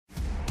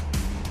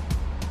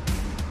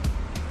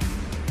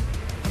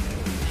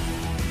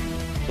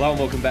Hello and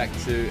welcome back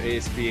to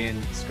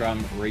ESPN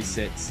Scrum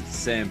Resets.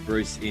 Sam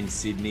Bruce in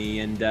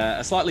Sydney, and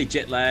a slightly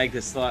jet-lagged,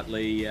 a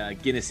slightly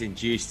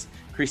Guinness-induced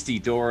Christy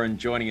Doran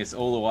joining us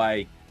all the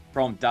way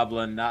from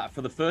Dublin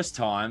for the first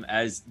time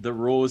as the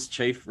Raw's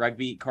chief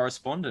rugby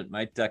correspondent.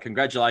 Mate,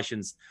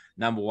 congratulations,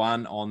 number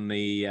one, on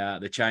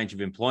the change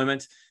of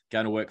employment.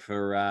 Going to work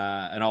for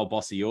an old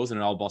boss of yours and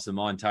an old boss of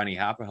mine, Tony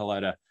Harper. Hello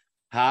to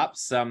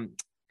Harps.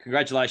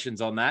 Congratulations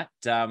on that.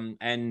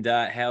 And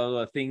how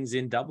are things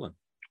in Dublin?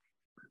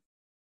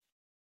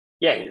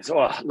 Yeah,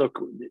 so, look,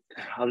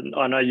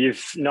 I know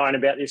you've known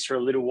about this for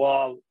a little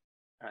while,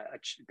 a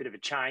bit of a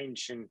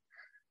change, and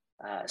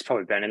it's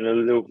probably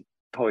been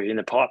probably in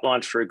the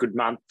pipeline for a good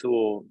month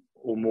or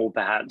more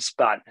perhaps,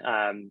 but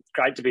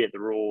great to be at the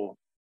Raw.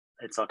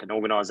 It's like an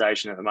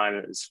organisation at the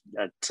moment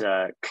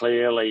that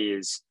clearly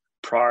is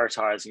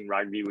prioritising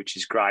rugby, which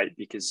is great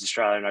because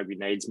Australian rugby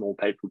needs more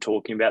people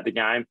talking about the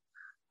game.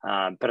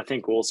 But I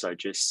think also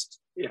just,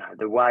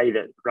 the way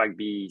that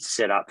rugby is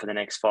set up for the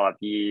next 5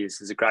 years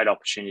is a great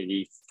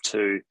opportunity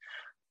to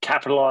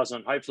capitalise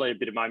on hopefully a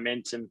bit of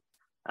momentum,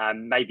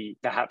 maybe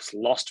perhaps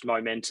lost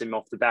momentum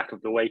off the back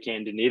of the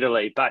weekend in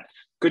Italy. But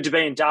good to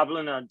be in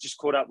Dublin. I just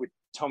caught up with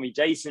Tommy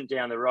Decent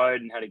down the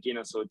road and had a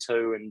Guinness or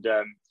two, and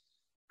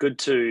good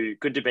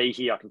to be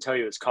here. I can tell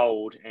you it's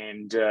cold,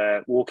 and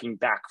walking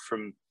back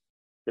from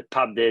the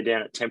pub there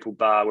down at Temple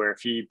Bar, where a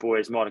few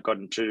boys might have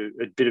gotten into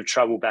a bit of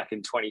trouble back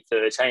in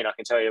 2013. I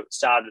can tell you it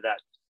started that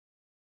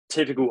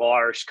typical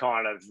Irish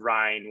kind of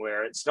rain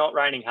where it's not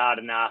raining hard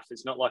enough.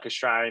 It's not like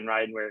Australian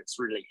rain where it's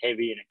really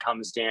heavy and it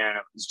comes down.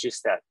 It was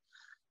just that,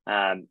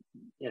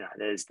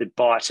 there's the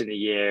bite in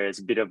the air. There's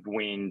a bit of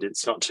wind.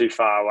 It's not too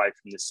far away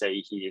from the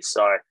sea here.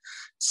 So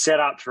set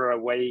up for a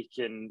week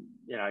and,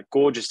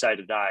 gorgeous day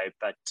today,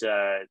 but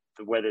the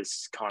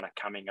weather's kind of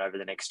coming over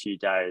the next few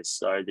days.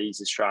 So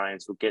these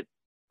Australians will get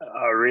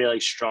a really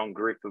strong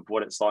grip of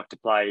what it's like to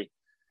play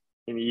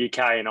in the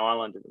UK and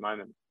Ireland at the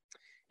moment.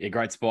 Yeah,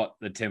 great spot,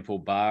 the Temple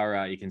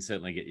Bar. You can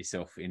certainly get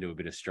yourself into a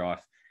bit of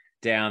strife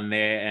down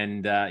there.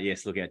 And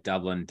yes, look at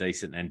Dublin,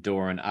 Decent and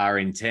Doran are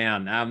in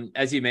town.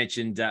 As you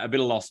mentioned, a bit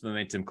of lost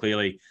momentum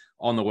clearly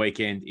on the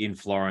weekend in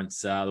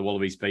Florence. The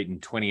Wallabies beaten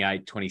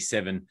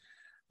 28-27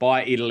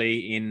 by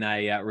Italy in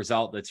a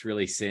result that's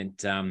really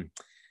sent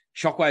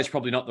shockwave is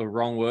probably not the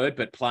wrong word,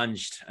 but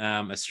plunged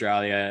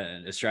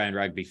Australian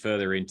rugby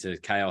further into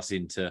chaos,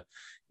 into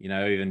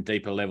even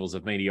deeper levels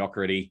of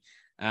mediocrity.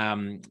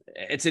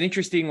 It's an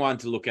interesting one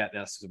to look at,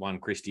 this one,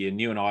 Christy, and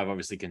you and I have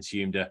obviously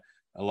consumed a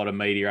lot of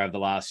media over the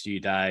last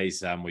few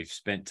days. We've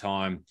spent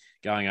time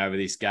going over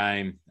this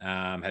game,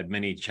 had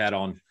many chat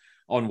on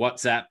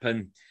WhatsApp,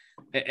 and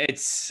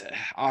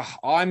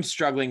I'm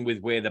struggling with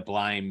where the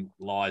blame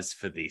lies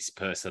for this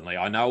personally.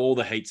 I know all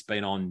the heat's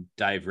been on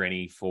Dave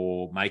Rennie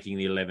for making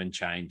the 11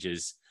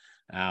 changes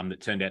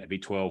that turned out to be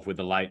 12 with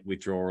the late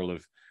withdrawal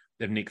of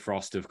Nick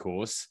Frost, of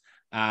course.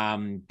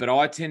 But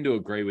I tend to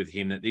agree with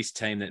him that this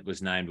team that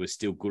was named was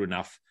still good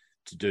enough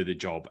to do the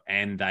job,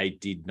 and they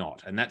did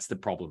not. And that's the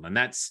problem. And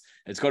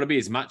it's got to be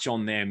as much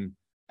on them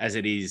as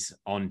it is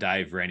on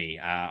Dave Rennie.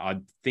 I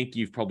think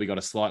you've probably got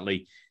a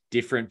slightly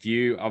different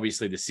view.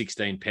 Obviously, the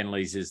 16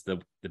 penalties is the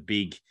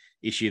big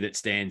issue that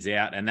stands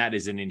out, and that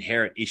is an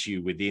inherent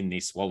issue within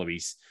this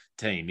Wallabies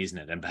team, isn't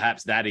it? And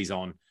perhaps that is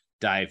on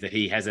Dave, that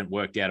he hasn't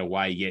worked out a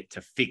way yet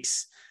to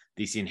fix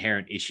this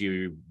inherent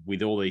issue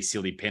with all these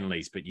silly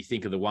penalties. But you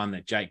think of the one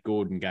that Jake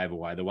Gordon gave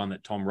away, the one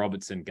that Tom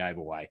Robertson gave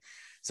away.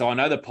 So I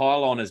know the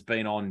pile-on has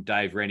been on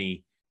Dave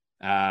Rennie,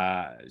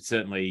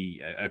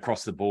 certainly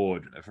across the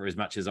board for as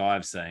much as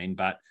I've seen.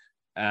 But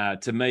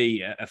to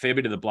me, a fair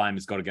bit of the blame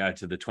has got to go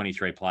to the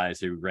 23 players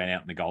who ran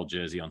out in the gold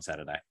jersey on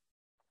Saturday.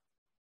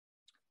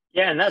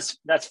 Yeah, and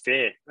that's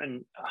fair.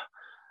 And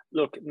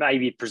look,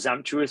 maybe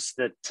presumptuous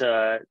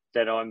that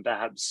I'm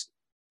perhaps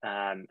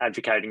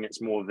advocating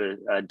it's more of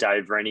a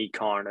Dave Rennie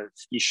kind of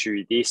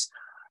issue. This,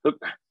 look,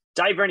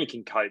 Dave Rennie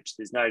can coach.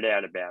 There's no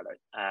doubt about it.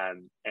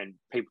 And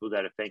people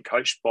that have been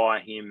coached by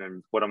him,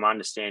 and what I'm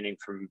understanding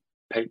from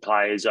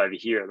players over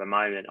here at the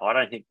moment, I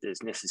don't think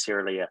there's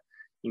necessarily a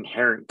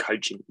inherent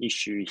coaching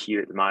issue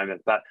here at the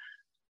moment. But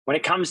when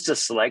it comes to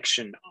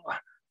selection,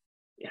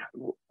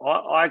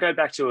 I go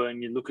back to it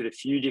and you look at a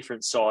few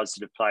different sides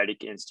that have played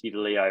against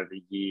Italy over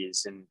the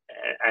years, and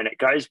it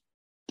goes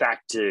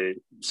back to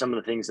some of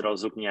the things that I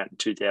was looking at in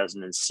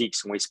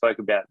 2006, and we spoke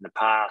about in the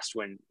past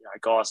when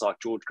guys like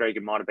George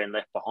Gregan might have been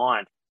left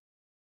behind.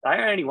 They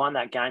only won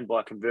that game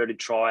by a converted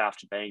try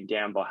after being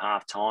down by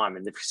half time,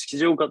 and they've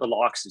still got the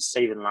likes of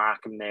Stephen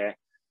Larkham there,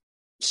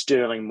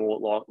 Sterling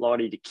Mortlock,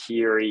 Lottie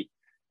DeKiri.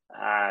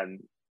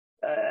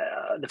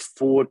 The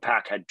forward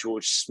pack had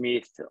George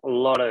Smith, a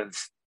lot of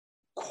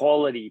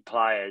quality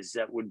players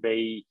that would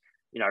be,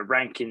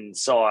 rank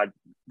inside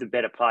the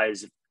better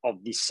players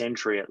of this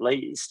century at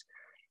least.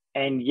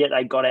 And yet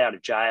they got out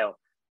of jail.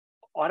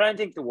 I don't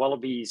think the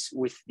Wallabies,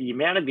 with the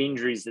amount of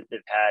injuries that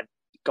they've had,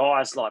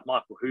 guys like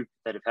Michael Hooper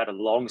that have had a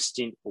long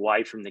stint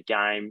away from the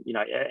game,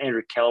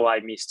 Andrew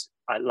Kellaway missed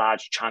a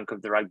large chunk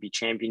of the rugby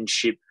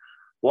championship.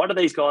 Why do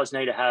these guys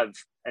need to have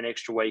an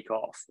extra week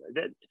off.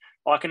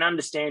 I can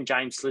understand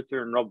James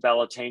Slipper and Rob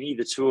Valentini.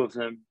 The two of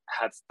them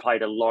have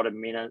played a lot of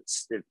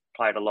minutes. They've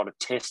played a lot of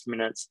test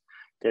minutes.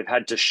 They've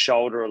had to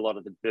shoulder a lot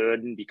of the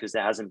burden because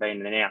there hasn't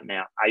been an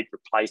out-and-out 8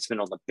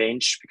 replacement on the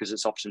bench, because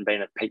it's often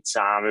been a Pete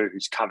Samu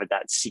who's covered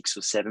that 6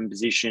 or 7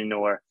 position,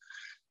 or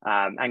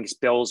Angus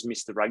Bell's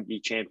missed the rugby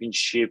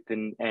championship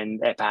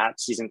and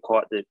perhaps isn't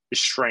quite the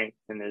strength,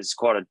 and there's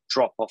quite a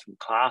drop-off in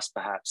class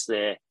perhaps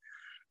there.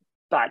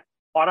 But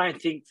I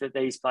don't think that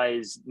these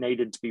players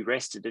needed to be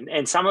rested.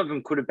 And some of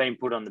them could have been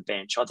put on the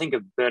bench. I think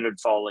of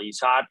Bernard Foley.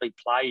 He's hardly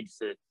played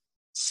for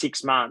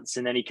 6 months,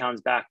 and then he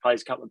comes back,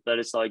 plays a couple of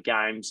Bledisloe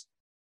games,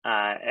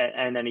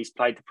 and then he's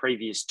played the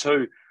previous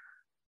 2.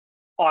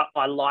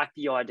 I like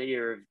the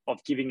idea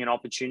of giving an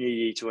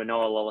opportunity to a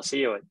Noah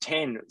Lolesio at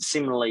 10,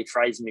 similarly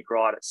Fraser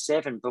McReight at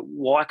 7, but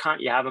why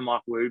can't you have a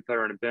Michael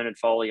Hooper and a Bernard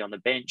Foley on the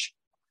bench?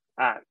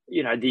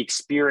 The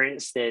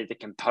experience there, the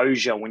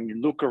composure, when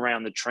you look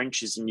around the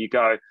trenches and you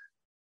go,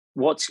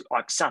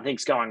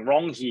 something's going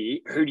wrong here,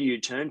 who do you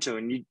turn to?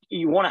 And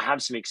you want to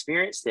have some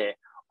experience there.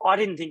 I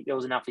didn't think there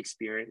was enough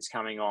experience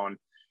coming on,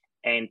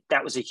 and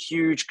that was a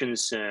huge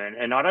concern.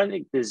 And I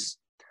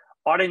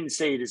didn't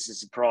see it as a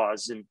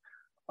surprise. And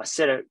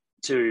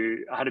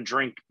I had a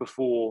drink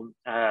before,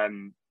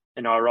 and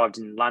I arrived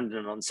in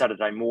London on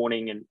Saturday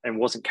morning and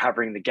wasn't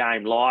covering the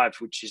game live,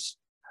 which is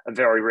a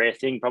very rare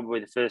thing, probably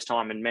the first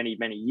time in many,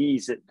 many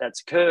years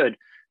that's occurred.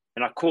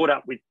 And I caught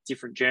up with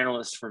different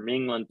journalists from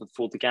England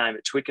before the game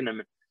at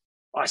Twickenham.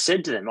 I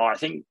said to them, I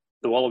think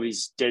the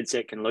Wallabies dead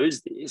set can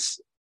lose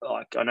this.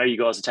 Like, I know you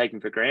guys are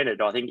taking for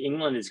granted. I think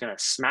England is going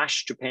to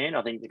smash Japan.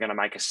 I think they're going to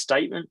make a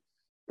statement.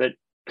 But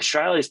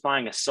Australia's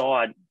playing a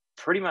side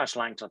pretty much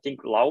ranked, I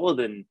think, lower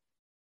than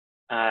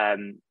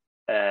Japan.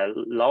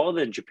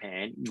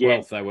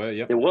 12th they were,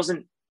 yeah. There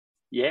wasn't,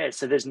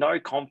 so there's no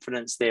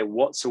confidence there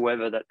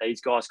whatsoever that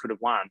these guys could have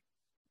won.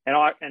 And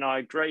I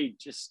agree,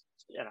 just,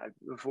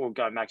 before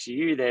going back to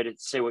you there to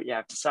see what you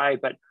have to say,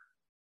 but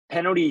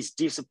penalties,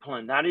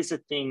 discipline, that is a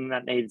thing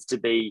that needs to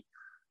be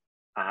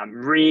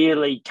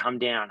really come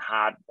down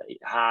hard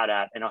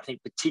at. And I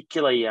think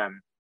particularly,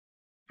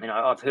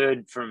 I've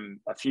heard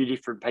from a few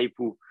different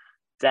people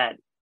that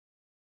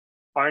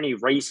only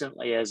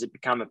recently has it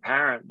become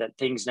apparent that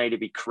things need to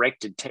be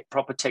corrected.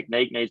 Proper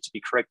technique needs to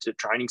be corrected at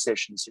training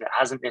sessions. It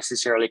hasn't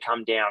necessarily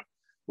come down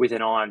with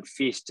an iron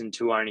fist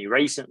until only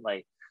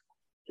recently.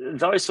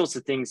 Those sorts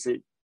of things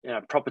that,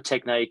 proper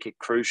technique are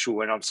crucial,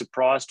 and I'm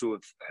surprised to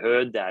have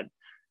heard that.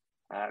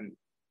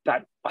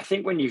 But I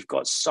think when you've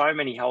got so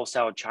many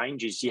wholesale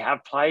changes, you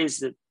have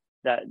players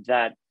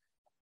that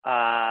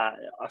a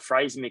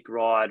Fraser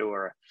McReight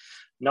or a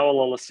Noah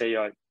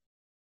Lolesio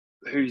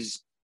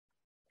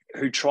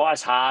who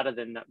tries harder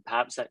than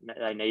perhaps that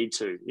they need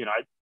to,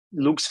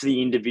 looks for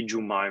the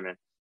individual moment,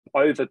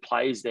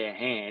 overplays their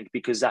hand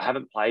because they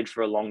haven't played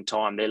for a long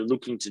time. They're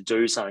looking to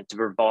do something, to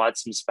provide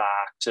some spark,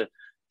 to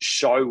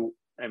show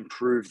and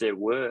prove their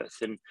worth.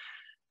 And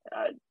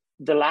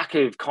the lack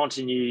of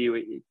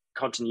continuity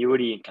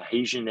and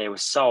cohesion there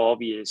was so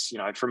obvious,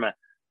 from a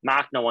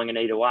Mark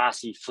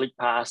Nawaqanitawase flick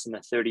pass in the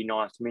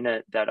 39th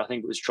minute that I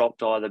think it was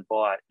dropped either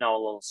by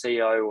Noah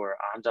Lolesio or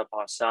Hunter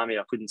Paisami.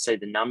 I couldn't see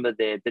the number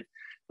there, but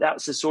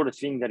that's the sort of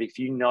thing that if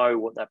you know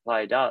what that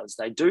player does,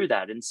 they do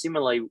that. And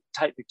similarly,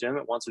 Tate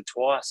McDermott once or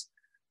twice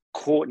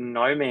caught in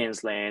no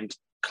man's land,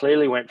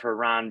 clearly went for a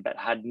run, but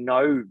had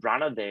no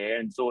runner there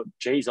and thought,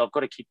 geez, I've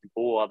got to kick the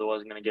ball,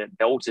 otherwise I'm going to get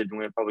belted and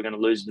we're probably going to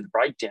lose to the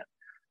breakdown.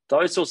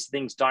 Those sorts of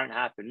things don't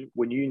happen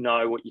when you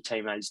know what your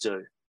teammates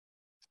do.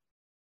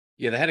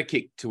 Yeah, they had a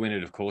kick to win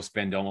it, of course,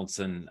 Ben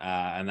Donaldson,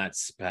 and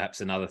that's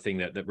perhaps another thing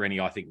that Rennie,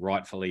 I think,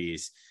 rightfully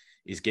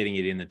is getting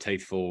it in the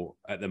teeth for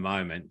at the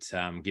moment,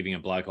 giving a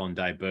bloke on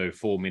debut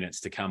 4 minutes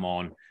to come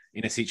on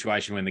in a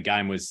situation when the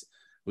game was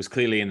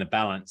clearly in the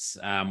balance.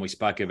 We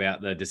spoke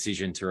about the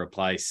decision to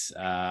replace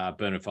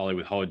Bernard Foley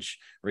with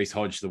Reece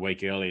Hodge the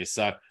week earlier.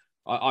 So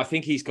I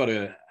think he's got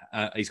to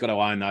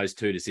own those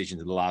 2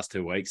 decisions in the last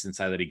 2 weeks and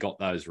say that he got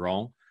those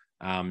wrong.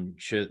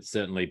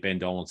 Certainly Ben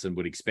Donaldson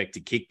would expect to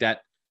kick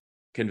that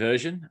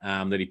conversion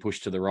that he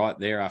pushed to the right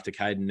there after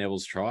Caden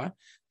Neville's try.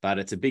 But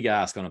it's a big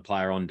ask on a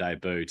player on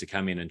debut to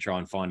come in and try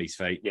and find his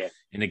feet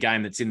in a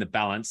game that's in the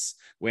balance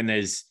when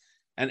there's,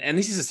 and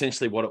this is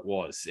essentially what it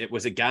was. It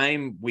was a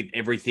game with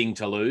everything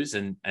to lose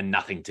and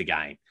nothing to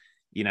gain.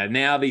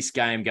 Now this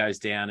game goes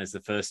down as the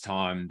first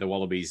time the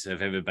Wallabies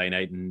have ever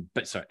been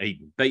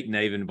beaten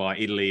even by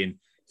Italy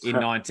in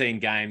 19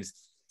 games.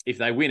 If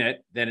they win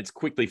it, then it's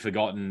quickly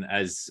forgotten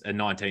as a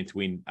 19th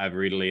win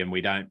over Italy, and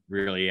we don't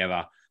really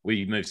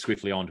we move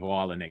swiftly on to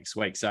Ireland next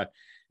week. So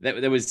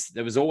there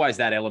was always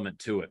that element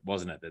to it,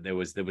 wasn't it? That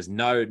there was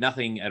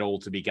nothing at all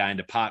to be gained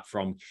apart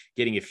from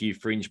getting a few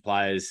fringe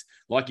players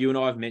like you and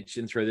I have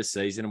mentioned through this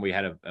season. And we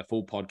had a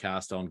full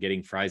podcast on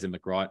getting Fraser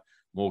McReight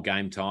more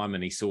game time,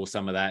 and he saw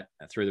some of that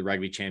through the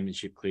Rugby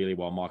Championship clearly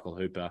while Michael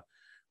Hooper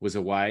was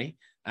away.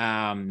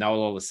 Noah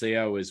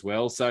Lolesio as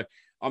well. So,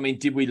 I mean,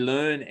 did we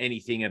learn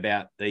anything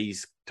about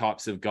these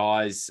types of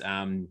guys?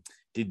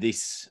 Did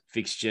this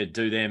fixture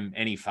do them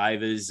any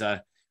favours?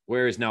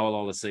 where is Noah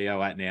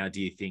Lolesio at now,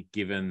 do you think,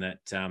 given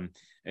that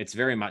it's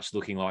very much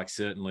looking like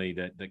certainly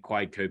that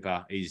Quade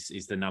Cooper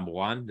is the number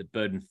one, that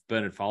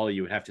Bernard Foley,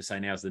 you would have to say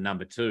now, is the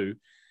number two.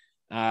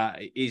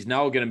 Is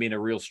Noah going to be in a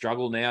real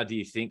struggle now, do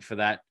you think, for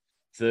that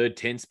third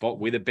 10 spot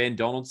with a Ben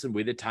Donaldson,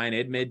 with a Tane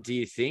Edmed, do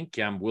you think?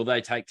 Will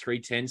they take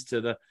 310s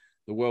to the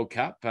World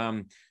Cup?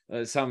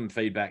 Some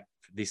feedback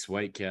this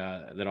week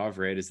that I've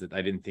read is that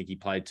they didn't think he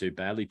played too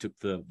badly, took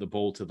the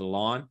ball to the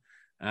line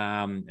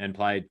and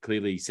played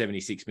clearly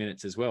 76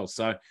 minutes as well.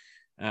 So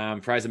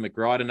Fraser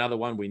McBride, another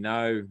one. We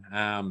know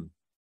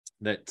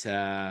that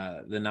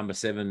the number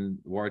 7,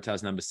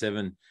 Waratahs number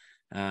 7,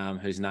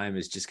 whose name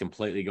has just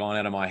completely gone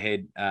out of my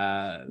head.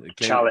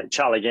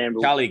 Charlie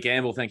Gamble. Charlie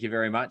Gamble, thank you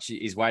very much,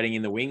 is waiting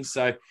in the wings.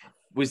 So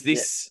was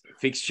this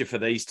fixture for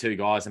these two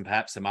guys and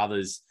perhaps some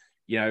others,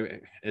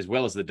 as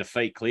well as the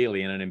defeat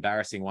clearly and an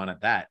embarrassing one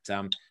at that,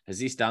 has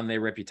this done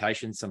their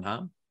reputation some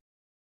harm?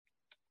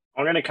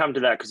 I'm going to come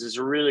to that because it's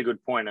a really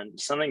good point, and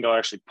something I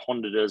actually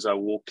pondered as I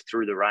walked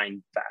through the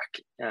rain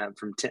back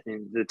from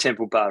the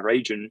Temple Bar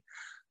region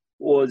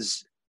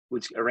was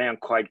around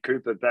Quade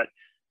Cooper. But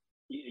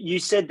you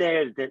said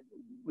there that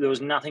there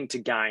was nothing to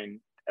gain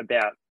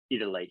about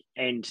Italy,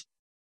 and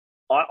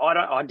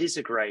I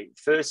disagree.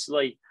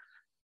 Firstly,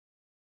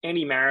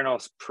 Andy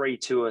Marinos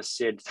pre-tour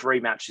said 3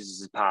 matches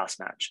is a pass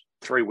match,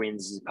 3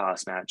 wins is a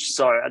pass match.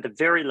 So at the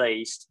very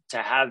least,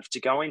 to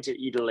go into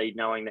Italy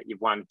knowing that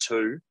you've won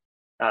 2,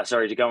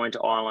 to go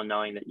into Ireland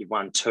knowing that you've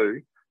won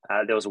 2,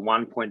 there was a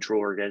 1-point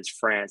draw against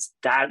France.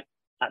 That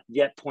at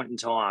that point in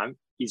time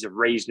is a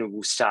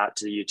reasonable start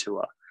to the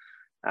tour.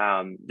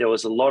 There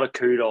was a lot of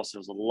kudos, there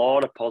was a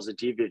lot of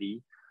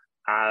positivity,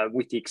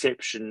 with the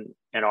exception,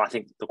 and I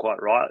think they're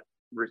quite right,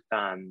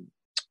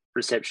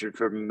 reception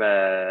from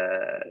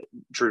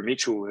Drew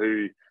Mitchell,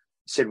 who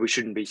said we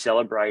shouldn't be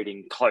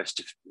celebrating close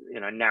to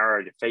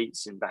narrow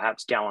defeats and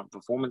perhaps gallant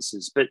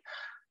performances. But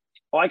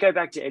I go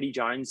back to Eddie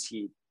Jones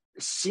here.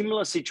 A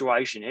similar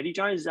situation. Eddie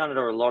Jones has done it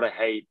a lot of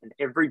heat, and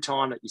every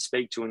time that you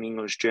speak to an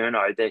English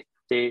journo,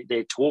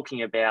 they're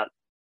talking about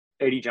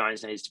Eddie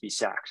Jones needs to be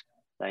sacked.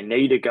 They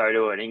need to go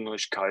to an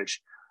English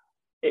coach.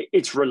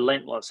 It's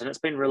relentless, and it's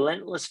been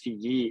relentless for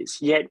years.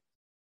 Yet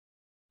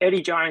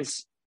Eddie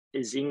Jones,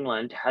 as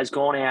England, has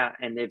gone out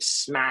and they've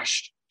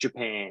smashed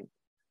Japan.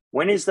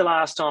 When is the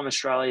last time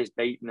Australia's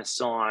beaten a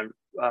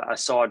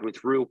side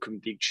with real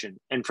conviction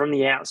and from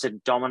the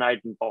outset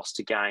dominated and bossed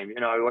a game?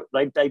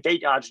 They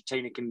beat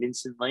Argentina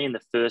convincingly in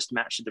the first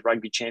match of the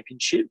Rugby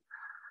Championship,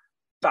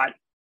 but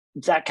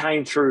that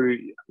came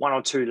through 1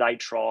 or 2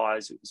 late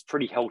tries. It was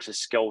pretty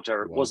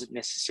helter-skelter. It wasn't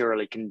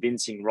necessarily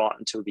convincing right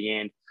until the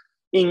end.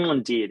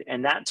 England did,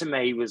 and that to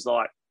me was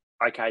like,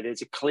 okay,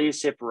 there's a clear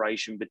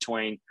separation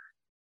between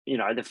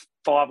the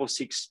 5 or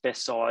 6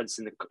 best sides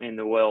in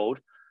the world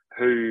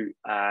who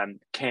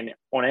can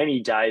on any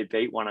day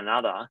beat one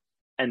another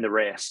and the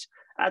rest.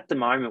 At the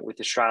moment with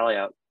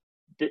Australia,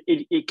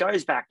 it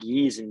goes back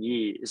years and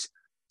years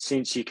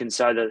since you can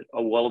say that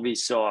a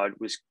Wallabies side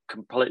was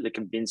completely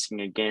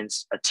convincing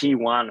against a Tier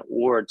 1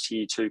 or a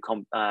Tier 2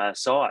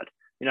 side.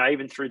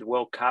 Even through the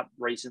World Cup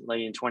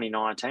recently in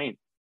 2019,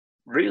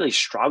 really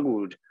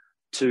struggled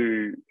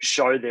to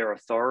show their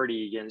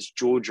authority against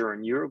Georgia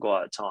and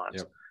Uruguay at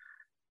times.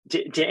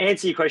 Yep. To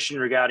answer your question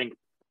regarding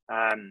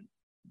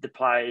the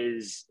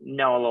players,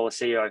 Noah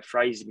Lolesio,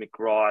 Fraser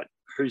McBride,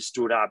 who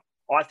stood up,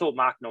 I thought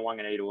Mark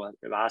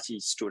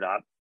Nawaqanitawase stood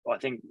up. I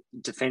think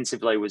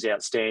defensively was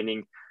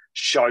outstanding,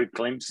 showed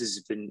glimpses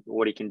of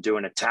what he can do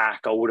in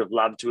attack. I would have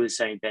loved to have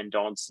seen Ben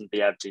Donaldson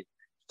be able to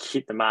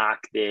hit the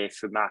mark there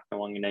for Mark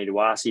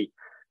Nawaqanitawase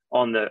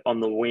on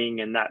the wing,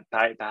 and that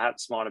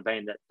perhaps might have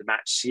been the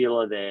match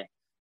sealer there.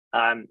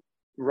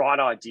 Right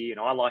idea,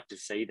 and I like to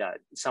see that.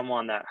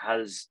 Someone that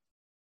has,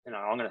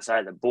 I'm going to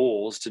say the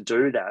balls to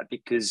do that,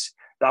 because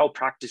they were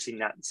practicing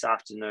that this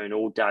afternoon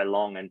all day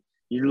long. And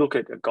you look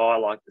at a guy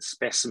like the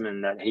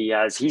specimen that he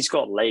has, he's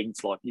got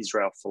legs like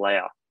Israel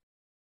Folau,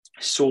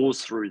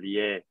 soars through the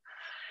air.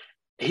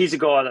 He's a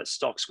guy that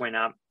stocks went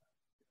up.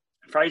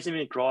 Fraser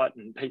McBride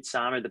and Pete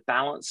Samu, the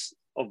balance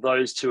of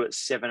those two at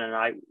 7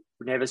 and 8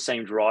 never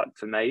seemed right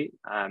for me.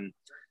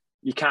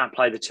 You can't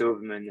play the two of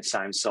them in the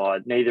same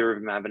side. Neither of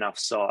them have enough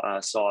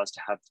size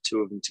to have the two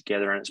of them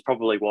together. And it's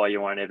probably why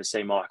you won't ever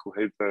see Michael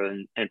Hooper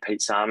and Pete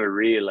Samu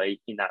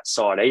really in that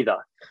side either.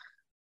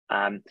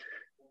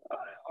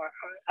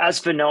 As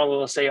for Noah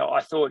Lolesio, I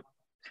thought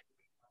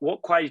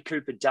what Quade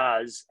Cooper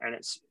does, and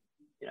it's,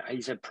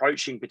 he's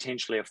approaching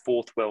potentially a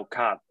 4th World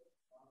Cup,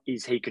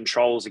 is he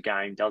controls a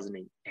game, doesn't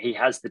he? He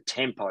has the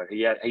tempo.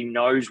 He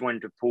knows when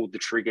to pull the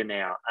trigger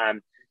now.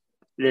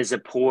 There's a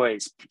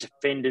poise.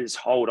 Defenders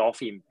hold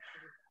off him.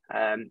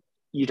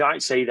 You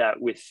don't see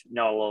that with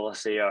Noah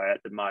Lolesio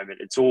at the moment.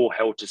 It's all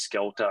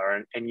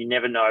helter-skelter, and you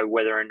never know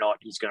whether or not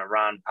he's going to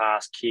run,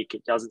 pass, kick.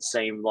 It doesn't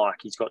seem like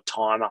he's got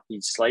time up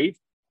his sleeve,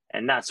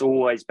 and that's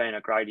always been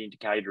a great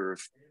indicator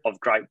of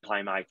great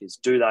playmakers.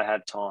 Do they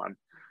have time?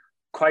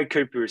 Quade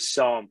Cooper is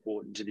so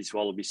important to this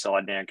Wallaby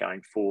side now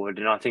going forward,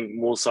 and I think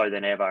more so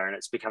than ever, and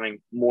it's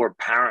becoming more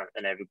apparent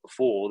than ever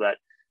before, that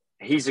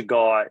he's a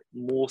guy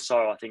more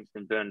so, I think,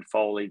 than Bernard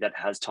Foley that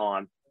has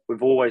time.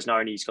 We've always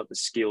known he's got the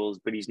skills,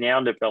 but he's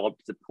now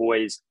developed the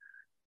poise,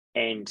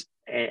 and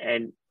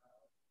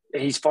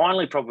he's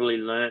finally probably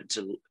learnt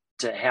to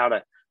how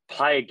to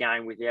play a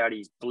game without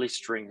his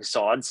blistering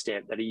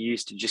sidestep that he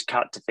used to just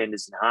cut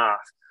defenders in half.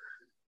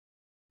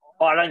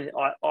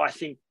 I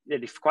think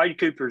that if Quade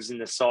Cooper is in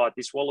the side,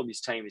 this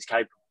Wallabies team is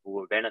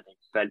capable of anything.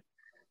 But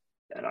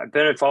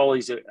Bernard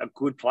Foley's a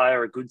good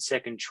player, a good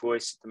second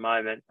choice at the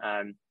moment.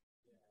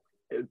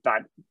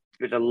 But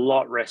a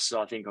lot rests,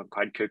 I think, on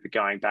Quade Cooper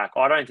going back.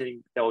 I don't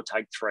think they'll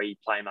take 3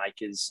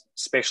 playmakers,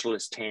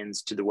 specialist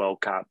 10s to the World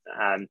Cup.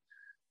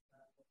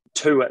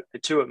 Two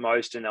at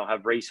most, and they'll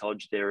have Reece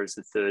Hodge there as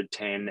the third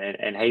 10,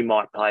 and he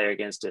might play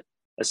against a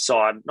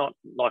side, not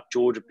like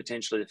Georgia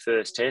potentially the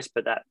first test,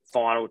 but that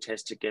final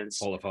test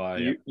against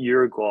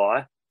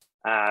Uruguay.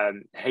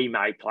 He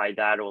may play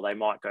that, or they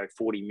might go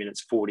 40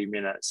 minutes.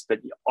 But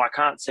I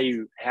can't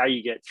see how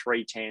you get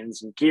 3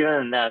 10s. And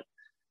given that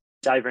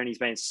Dave Rennie's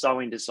been so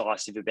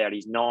indecisive about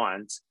his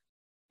 9s,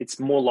 it's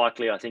more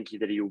likely, I think,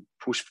 that he'll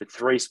push for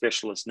 3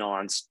 specialist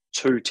 9s,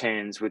 2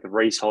 10s with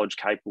Reece Hodge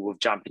capable of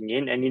jumping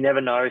in. And you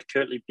never know, if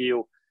Kurtley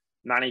Beale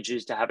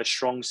manages to have a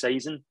strong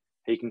season,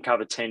 he can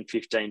cover 10,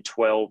 15,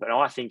 12. And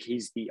I think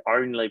he's the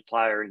only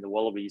player in the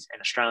Wallabies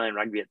and Australian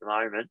rugby at the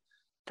moment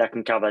that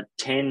can cover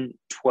 10,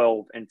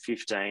 12, and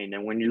 15.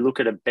 And when you look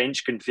at a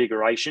bench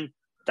configuration,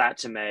 that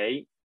to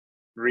me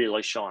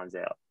really shines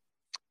out.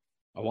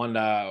 I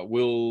wonder,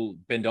 will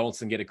Ben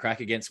Donaldson get a crack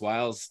against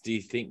Wales? Do you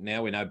think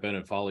now? We know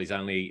Bernard Foley's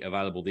only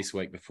available this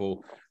week before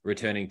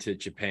returning to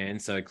Japan,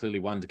 so clearly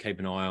one to keep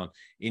an eye on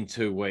in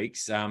 2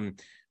 weeks.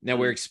 Now,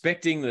 we're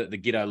expecting that the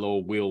Giteau law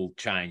will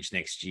change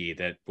next year,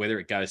 that whether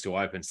it goes to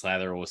open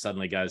slather or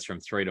suddenly goes from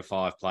 3 to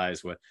 5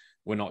 players,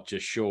 we're not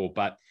just sure.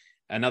 But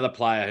another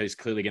player who's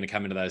clearly going to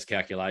come into those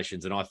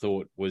calculations, and I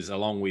thought was,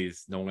 along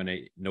with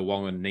Nwanga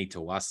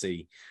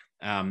Nitawasi,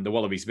 the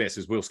Wallabies' best,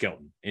 was Will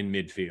Skelton in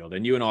midfield.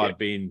 And you and I have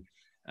been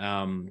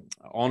on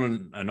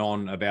and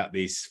on about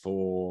this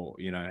for,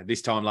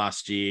 this time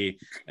last year,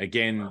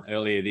 again,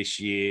 earlier this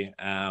year.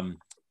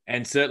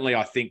 And certainly,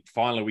 I think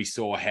finally we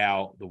saw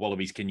how the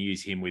Wallabies can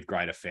use him with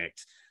great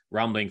effect.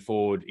 Rumbling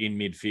forward in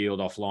midfield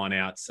off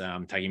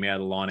lineouts, taking him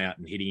out of the lineout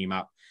and hitting him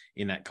up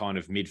in that kind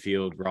of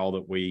midfield role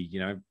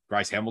that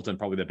Grace Hamilton,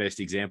 probably the best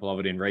example of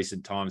it in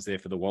recent times there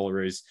for the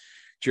Wallaroos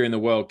during the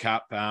World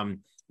Cup,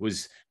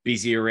 was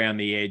busy around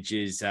the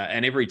edges.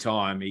 And every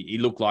time he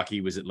looked like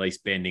he was at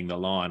least bending the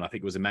line. I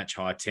think it was a match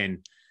high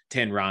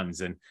 10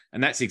 runs. And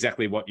that's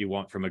exactly what you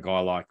want from a guy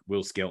like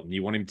Will Skelton.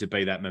 You want him to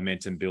be that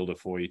momentum builder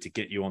for you, to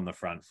get you on the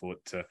front foot,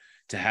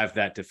 to have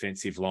that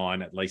defensive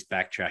line at least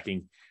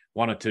backtracking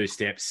 1 or 2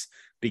 steps,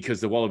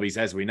 because the Wallabies,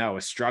 as we know,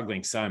 are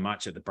struggling so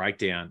much at the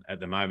breakdown at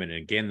the moment.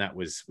 And again, that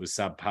was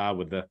subpar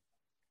with the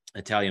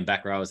Italian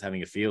back rowers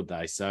having a field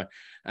day. So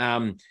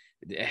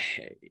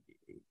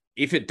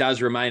if it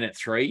does remain at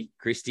 3,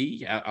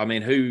 Christy,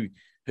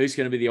 who's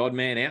going to be the odd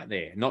man out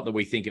there? Not that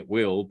we think it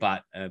will,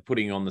 but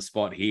putting on the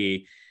spot here,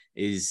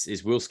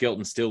 is Will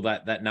Skelton still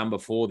that number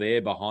 4 there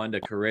behind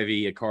a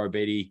Karevi, a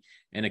Korobedi,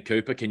 and a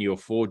Cooper? Can you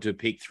afford to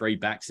pick 3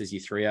 backs as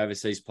your 3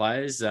 overseas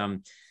players?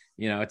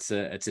 It's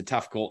a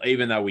tough call,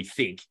 even though we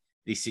think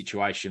this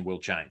situation will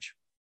change.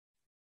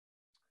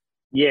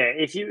 Yeah,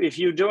 if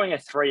you're doing a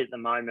 3 at the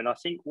moment, I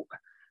think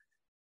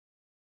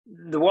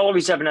the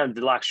Wallabies haven't had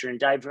the luxury, and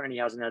Dave Rennie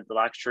hasn't had the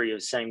luxury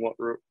of seeing what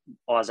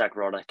Isaac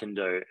Rodda can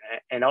do.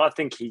 And I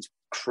think he's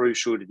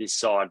crucial to this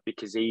side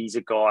because he's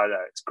a guy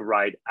that's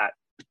great at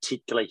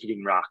particularly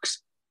hitting rucks.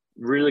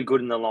 Really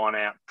good in the line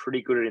out,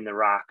 pretty good in the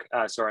ruck,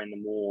 in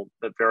the maul,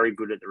 but very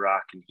good at the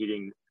ruck and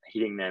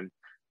hitting them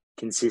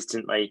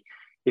consistently.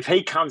 If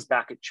he comes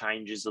back, it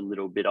changes a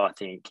little bit, I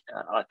think.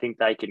 I think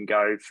they can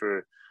go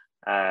for,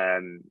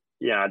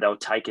 they'll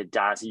take a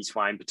Darcy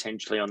Swain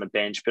potentially on the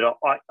bench. But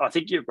I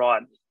think you're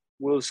right.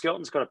 Will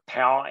Skelton's got a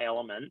power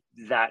element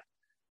that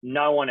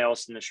no one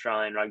else in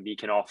Australian rugby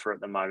can offer at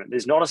the moment.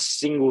 There's not a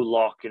single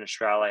lock in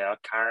Australia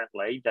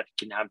currently that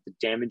can have the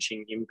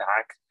damaging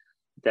impact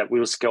that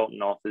Will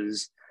Skelton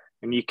offers.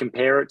 And you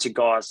compare it to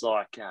guys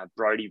like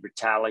Brodie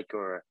Retallick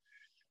or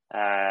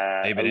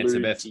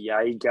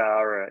Jaeger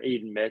or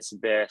Eden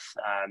Metzabeth.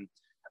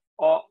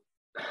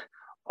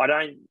 I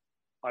don't,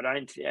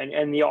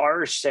 and the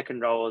Irish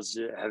second rollers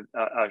have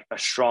a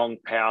strong,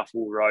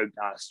 powerful,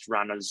 robust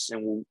runners,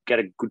 and we'll get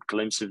a good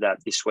glimpse of that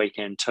this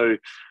weekend too.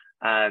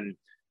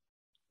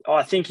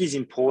 I think he's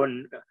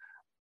important.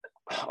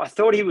 I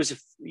thought he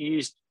was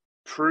used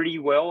pretty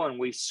well, and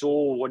we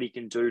saw what he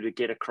can do to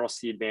get across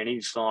the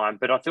advantage line.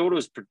 But I thought it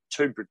was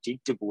too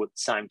predictable at the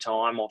same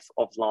time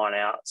off line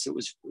outs. It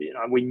was,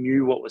 we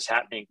knew what was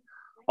happening.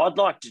 I'd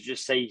like to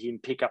just see him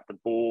pick up the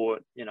ball,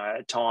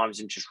 at times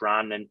and just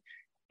run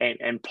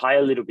and play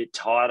a little bit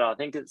tighter. I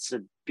think it's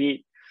a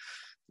bit,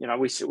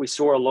 we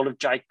saw a lot of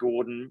Jake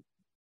Gordon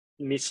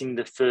missing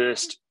the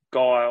first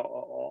guy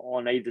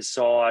on either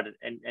side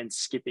and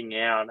skipping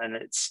out, and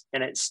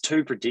it's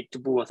too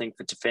predictable, I think,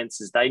 for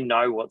defences. They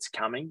know what's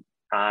coming.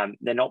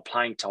 They're not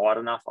playing tight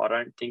enough. I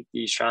don't think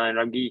the Australian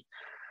rugby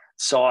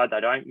side. They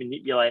don't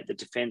manipulate the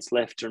defence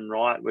left and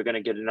right. We're going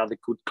to get another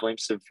good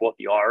glimpse of what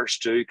the Irish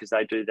do, because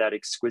they do that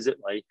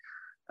exquisitely,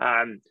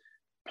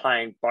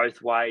 playing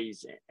both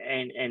ways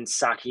and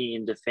sucking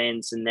in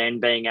defence and then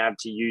being able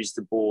to use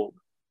the ball.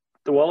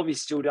 The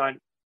Wallabies still don't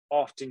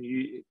often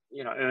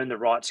earn the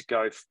right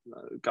to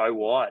go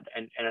wide,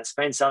 and it's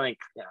been something,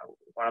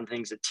 one of the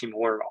things that Tim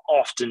Hoare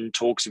often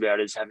talks about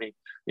is having,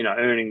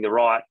 earning the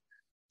right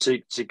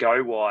to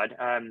go wide.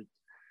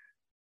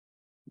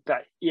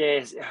 But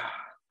yes,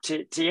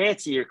 to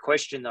answer your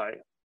question though,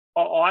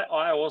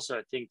 I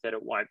also think that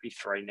it won't be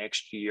 3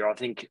 next year. I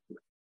think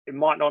it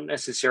might not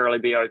necessarily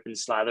be open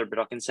slather, but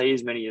I can see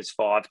as many as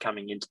 5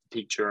 coming into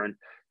the picture,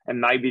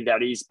 and maybe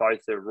that is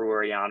both a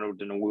Rory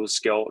Arnold and a Will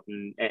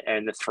Skelton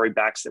and the 3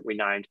 backs that we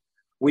named.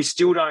 We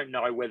still don't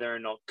know whether or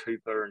not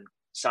Cooper and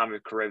Samu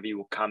Kerevi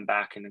will come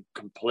back and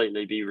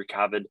completely be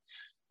recovered,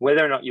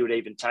 whether or not you would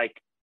even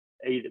take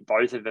either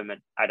both of them at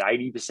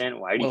 80%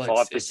 or 85%.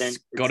 Well, it's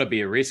got to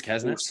be a risk,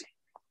 hasn't it?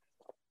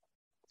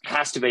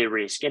 Has to be a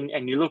risk.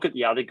 And you look at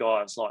the other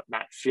guys like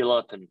Matt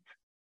Phillip and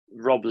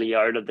Rob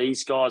Leota,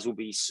 these guys will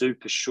be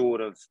super short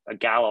of a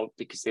gallop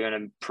because they're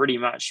going to pretty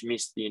much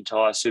miss the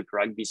entire Super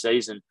Rugby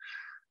season.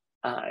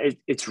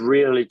 It's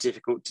really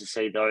difficult to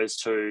see those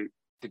two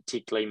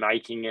particularly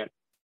making it.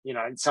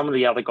 Some of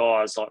the other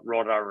guys like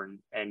Rodder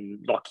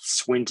and Lockie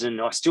Swinton,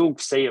 I still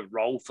see a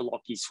role for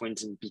Lockie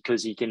Swinton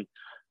because he can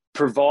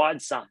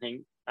provide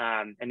something,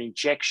 an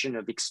injection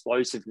of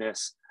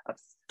explosiveness, a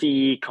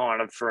fear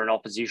kind of for an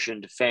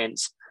opposition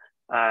defence,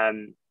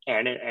 and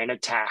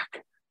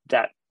attack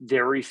that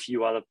very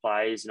few other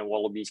players in a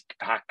Wallabies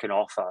pack can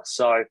offer.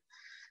 So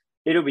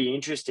it'll be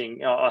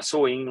interesting. I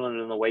saw England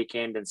on the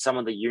weekend and some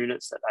of the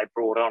units that they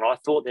brought on. I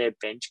thought their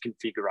bench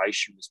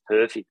configuration was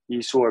perfect.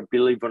 You saw a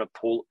Billy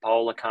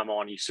Vunipola come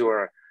on. You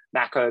saw a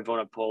Mako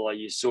Vunipola.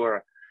 You saw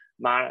a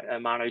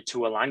Manu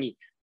Tuolangi.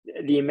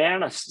 The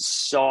amount of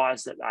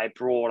size that they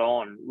brought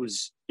on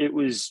I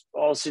was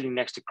sitting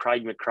next to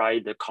Craig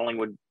McRae, the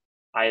Collingwood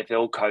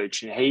AFL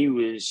coach, and he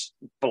was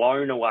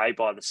blown away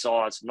by the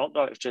size, not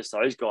just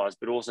those guys,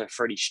 but also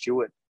Freddie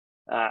Stewart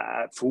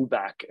at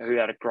fullback, who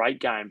had a great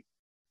game.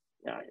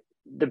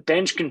 The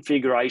bench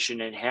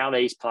configuration and how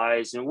these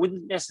players, and it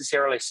wouldn't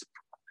necessarily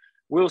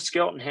Will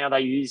Skelton, how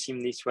they use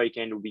him this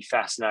weekend will be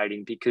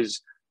fascinating,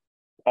 because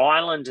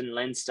Ireland and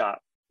Leinster,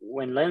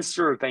 when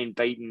Leinster have been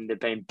beaten, they've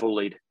been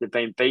bullied. They've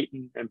been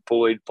beaten and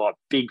bullied by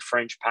big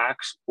French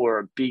packs or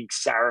a big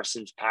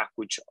Saracens pack,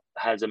 which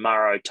has a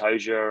Maro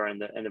Toja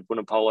and the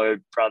Vunipola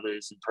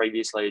brothers and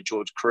previously a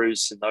George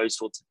Cruz and those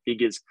sorts of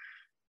figures.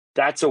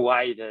 That's a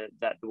way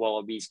that the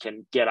Wallabies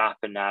can get up,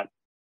 and that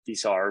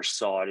this Irish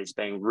side is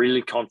being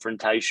really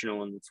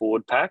confrontational in the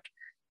forward pack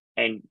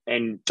and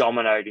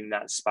dominating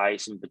that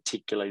space, and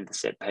particularly the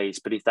set piece.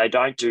 But if they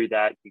don't do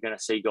that, you're going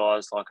to see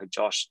guys like a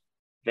Josh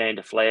Van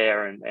der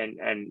Flair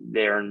and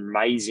their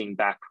amazing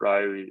back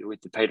row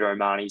with the Peter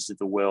O'Manis of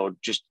the world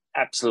just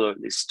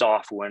absolutely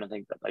stifle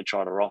anything that they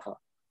try to offer.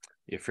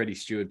 Yeah, Freddie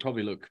Stewart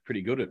probably look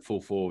pretty good at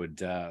full forward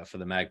for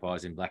the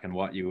Magpies in black and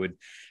white, you would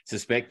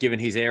suspect, given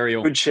his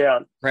aerial good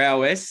shout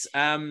prowess.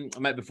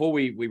 Mate, before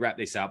we wrap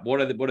this up,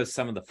 what are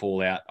some of the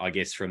fallout, I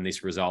guess, from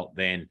this result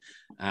then?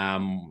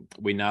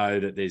 We know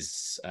that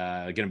there's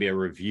going to be a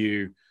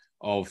review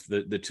of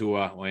the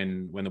tour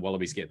when the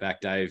Wallabies get back.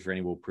 Dave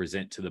Rennie will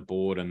present to the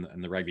board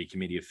and the rugby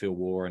committee of Phil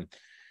Waugh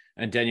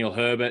and Daniel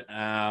Herbert.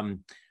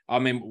 I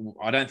mean,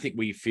 I don't think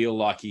we feel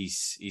like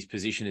his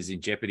position is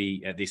in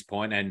jeopardy at this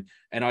point. And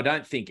I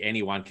don't think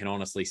anyone can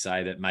honestly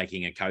say that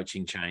making a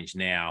coaching change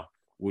now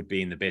would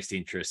be in the best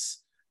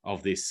interests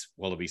of this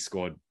Wallabies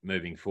squad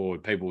moving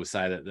forward. People will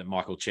say that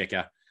Michael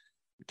Cheika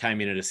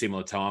came in at a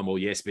similar time. Well,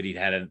 yes, but he'd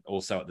had it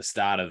also at the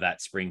start of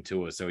that spring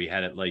tour. So he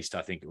had at least,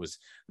 I think it was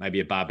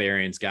maybe a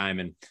Barbarians game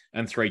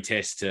and 3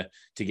 tests to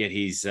get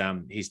his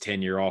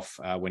tenure off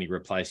when he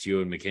replaced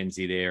Ewan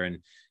McKenzie there, and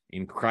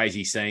in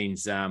crazy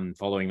scenes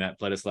following that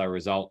Bledisloe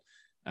result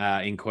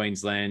in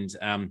Queensland.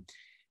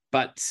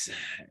 But,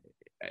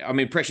 I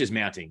mean, pressure's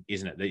mounting,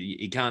 isn't it?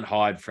 You can't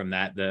hide from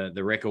that.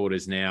 The record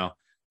is now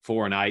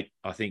 4-8,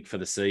 I think, for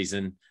the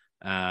season.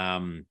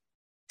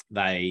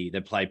 They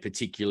played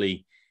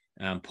particularly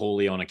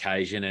poorly on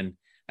occasion.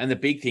 And the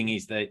big thing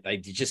is that they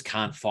just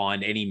can't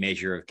find any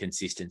measure of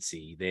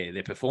consistency.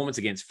 Their performance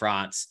against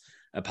France,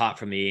 apart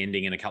from the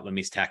ending and a couple of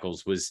missed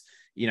tackles, was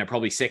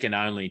probably second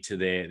only to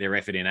their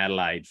effort in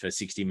Adelaide for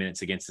 60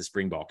 minutes against the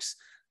Springboks,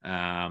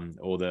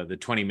 or the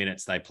 20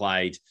 minutes they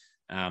played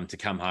to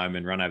come home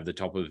and run over the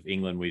top of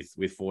England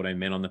with 14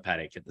 men on the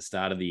paddock at the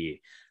start of the year.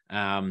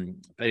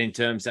 But in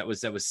terms, that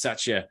was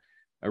such a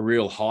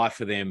real high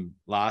for them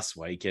last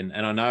week. And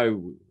I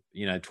know,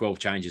 12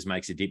 changes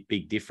makes a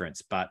big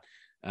difference, but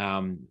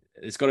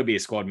it's got to be a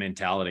squad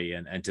mentality,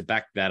 and to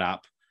back that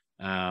up,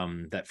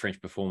 that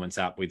French performance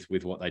up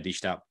with what they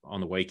dished up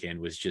on the weekend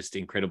was just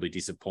incredibly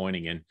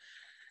disappointing,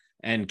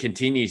 and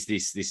continues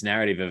this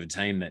narrative of a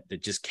team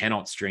that just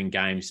cannot string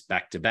games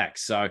back to back.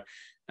 So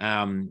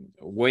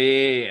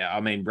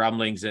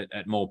Rumblings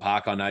at Moore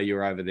Park. I know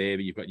you're over there,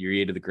 but you've got your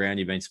ear to the ground.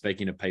 You've been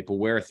speaking to people.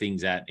 Where are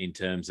things at in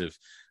terms of,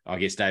 I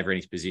guess, Dave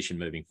Rennie's position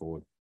moving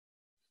forward?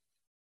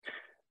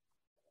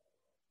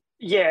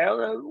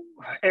 Yeah,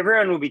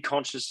 everyone will be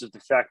conscious of the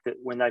fact that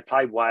when they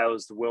play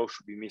Wales, the Welsh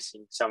will be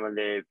missing some of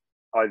their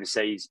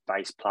overseas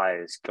based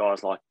players,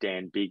 guys like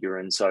Dan Biggar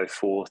and so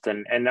forth.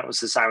 And that was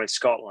the same with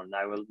Scotland.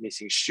 They were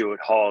missing Stuart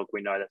Hogg.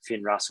 We know that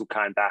Finn Russell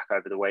came back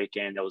over the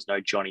weekend. There was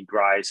no Johnny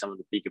Gray, some of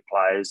the bigger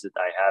players that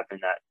they have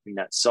in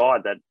that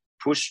side that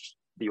pushed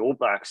the All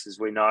Blacks, as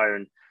we know,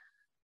 and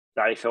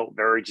they felt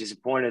very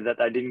disappointed that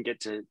they didn't get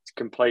to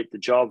complete the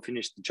job,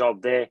 finish the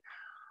job there.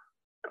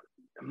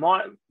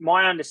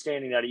 My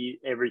understanding that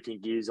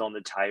everything is on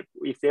the table.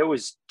 If there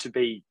was to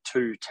be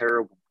two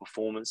terrible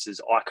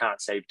performances, I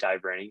can't see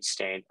Dave Rennie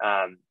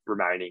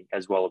remaining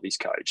as Wallabies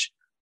coach.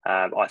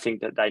 I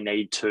think that they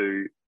need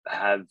to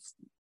have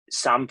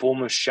some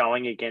form of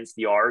showing against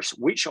the Irish,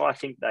 which I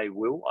think they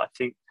will. I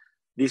think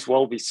this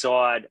Wallabies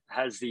side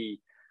has the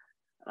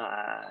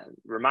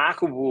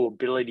remarkable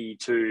ability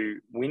to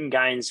win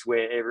games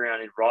where everyone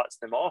writes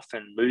them off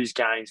and lose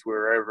games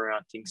where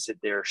everyone thinks that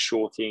they're a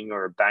sure thing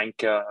or a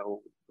banker, or,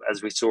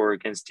 as we saw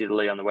against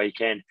Italy on the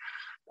weekend.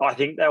 I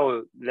think they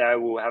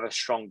will have a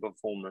strong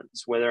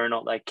performance. Whether or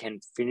not they can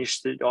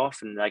finish it off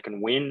and they can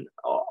win,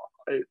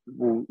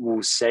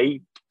 we'll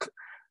see.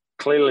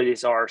 Clearly,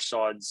 this Irish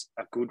side's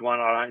a good one.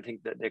 I don't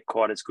think that they're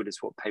quite as good as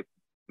what people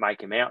make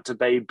them out to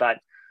be, but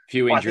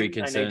few injury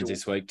concerns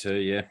this week too,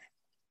 yeah.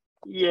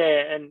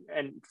 Yeah,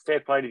 and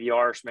fair play to the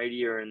Irish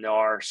media and the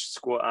Irish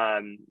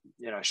squad,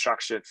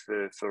 structure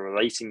for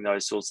releasing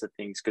those sorts of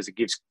things, because it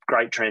gives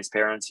great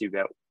transparency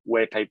about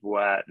where people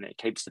are at and it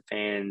keeps the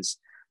fans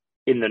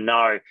in the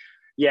know.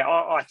 Yeah,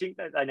 I think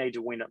that they need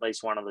to win at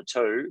least one of the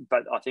two,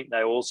 but I think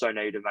they also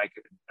need to make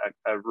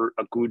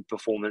a good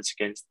performance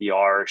against the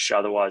Irish.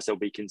 Otherwise, there'll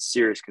be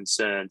serious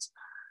concerns.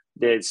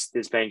 There's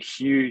been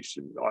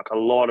a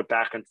lot of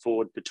back and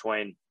forth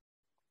between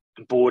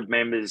board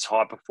members,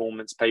 high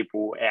performance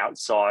people,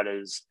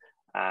 outsiders.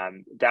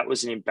 That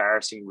was an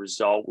embarrassing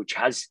result, which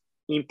has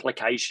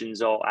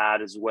implications, I'll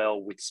add, as well,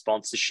 with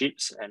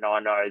sponsorships. And I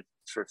know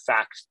for a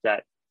fact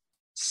that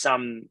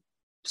some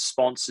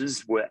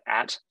sponsors were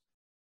at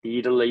the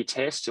Italy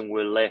test and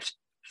were left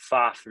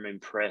far from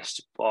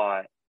impressed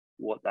by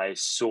what they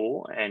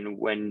saw. And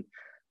when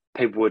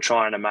people were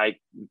trying to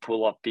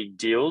pull off big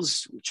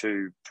deals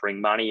to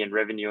bring money and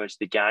revenue into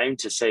the game,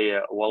 to see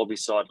a Wallaby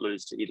side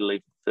lose to Italy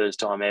for the first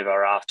time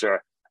ever after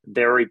a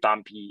very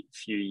bumpy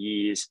few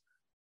years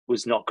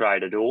was not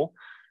great at all.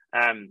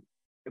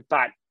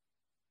 But,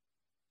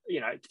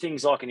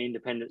 things like an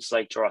independent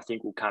selector, I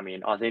think, will come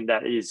in. I think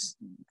that is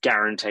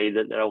guaranteed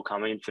that they'll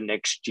come in for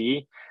next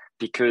year,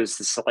 because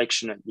the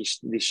selection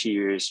this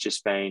year has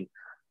just been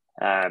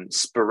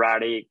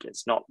sporadic.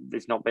 There's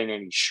not been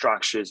any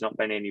structure. There's not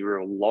been any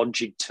real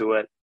logic to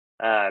it.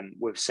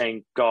 We've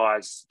seen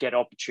guys get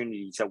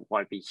opportunities that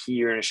won't be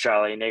here in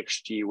Australia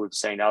next year. We've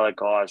seen other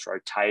guys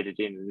rotated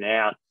in and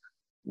out.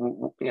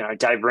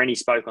 Dave Rennie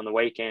spoke on the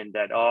weekend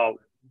that,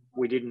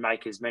 we didn't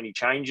make as many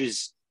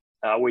changes.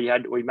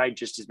 We made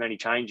just as many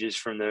changes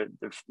from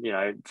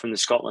the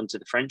Scotland to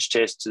the French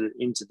test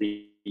into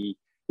the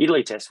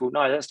Italy test. Well,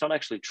 no, that's not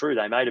actually true.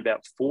 They made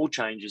about 4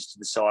 changes to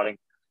the starting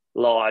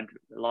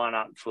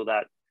lineup for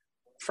that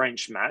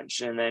French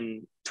match, and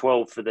then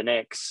 12 for the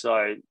next.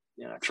 So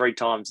 3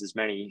 times as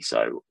many.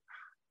 So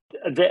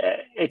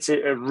it's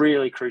a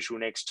really crucial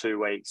next 2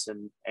 weeks,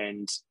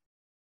 and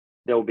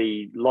there'll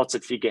be lots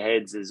of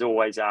figureheads, as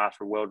always are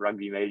for World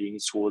Rugby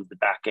meetings towards the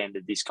back end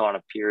of this kind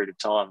of period of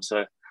time.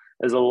 So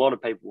there's a lot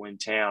of people in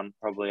town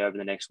probably over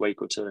the next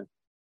week or two.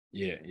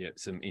 Yeah,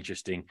 some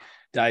interesting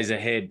days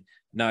ahead,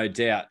 no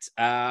doubt.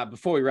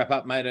 Before we wrap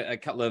up, mate, a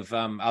couple of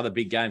other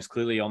big games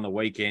clearly on the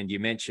weekend. You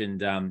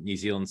mentioned New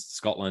Zealand,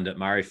 Scotland at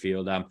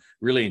Murrayfield.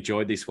 Really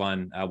enjoyed this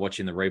one,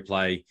 watching the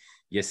replay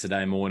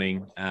yesterday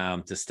morning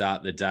to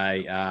start the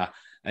day.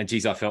 And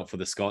geez, I felt for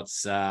the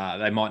Scots.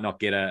 They might not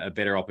get a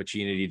better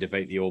opportunity to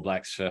beat the All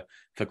Blacks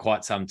for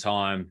quite some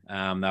time.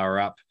 They were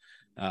up,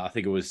 I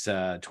think it was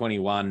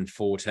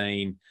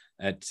 21-14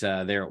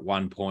 there at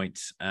one point,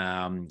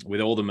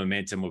 with all the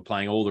momentum. We're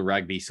playing all the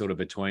rugby sort of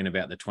between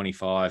about the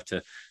 25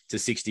 to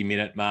 60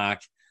 minute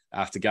mark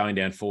after going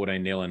down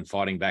 14-0 and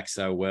fighting back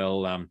so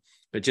well.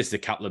 But just a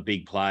couple of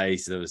big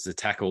plays. There was a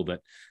tackle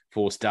that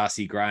forced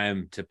Darcy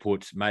Graham to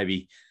put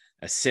maybe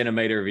a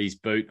centimetre of his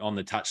boot on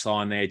the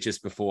touchline there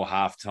just before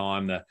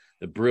halftime.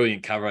 The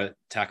brilliant cover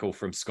tackle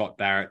from Scott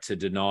Barrett to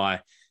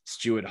deny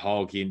Stuart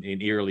Hogg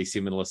in eerily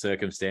similar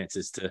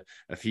circumstances to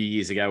a few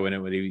years ago when it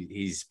was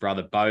his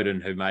brother Bowden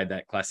who made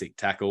that classic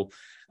tackle.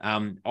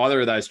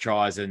 Either of those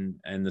tries and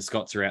the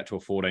Scots are out to a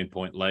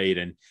 14-point lead,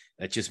 and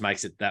it just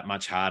makes it that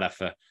much harder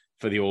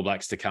for the All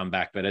Blacks to come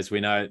back. But as we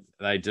know,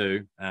 they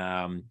do.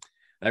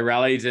 They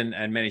rallied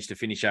and managed to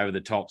finish over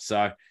the top.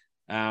 So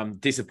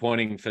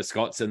disappointing for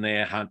Scots, and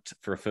their hunt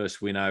for a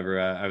first win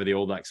over the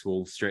All Blacks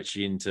will stretch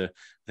into,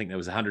 I think there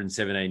was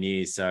 117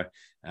 years. So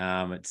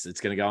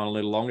it's going to go on a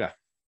little longer.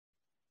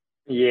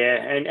 Yeah,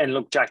 and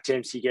look, Jack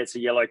Dempsey gets a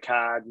yellow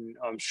card, and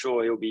I'm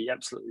sure he'll be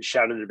absolutely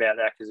shattered about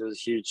that because it was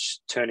a huge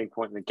turning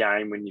point in the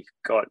game when you've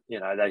got,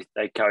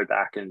 they go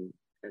back and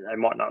they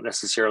might not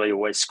necessarily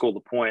always score the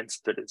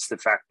points, but it's the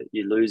fact that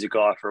you lose a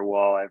guy for a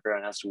while,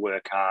 everyone has to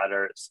work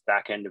harder. It's the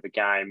back end of a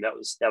game. That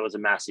was a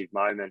massive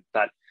moment.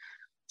 But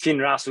Finn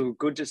Russell,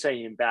 good to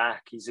see him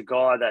back. He's a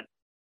guy that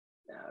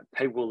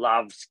people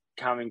loved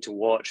coming to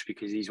watch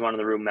because he's one of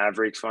the real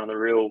mavericks, one of the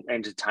real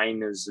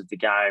entertainers of the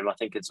game. I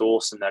think it's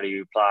awesome that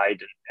he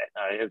played,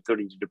 and I thought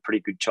he did a pretty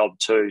good job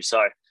too.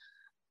 So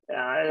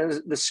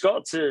the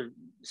Scots are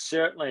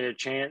certainly a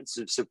chance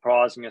of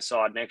surprising a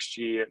side next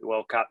year at the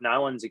World Cup.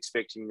 No one's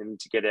expecting them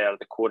to get out of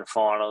the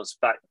quarterfinals,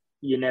 but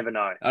you never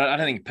know. I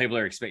don't think people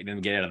are expecting them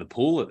to get out of the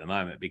pool at the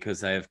moment because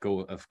they have,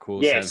 of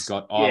course, Yes,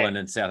 have got Ireland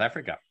and South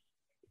Africa.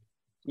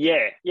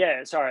 Yeah.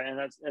 Sorry,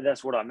 and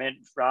that's what I meant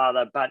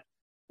rather. But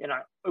it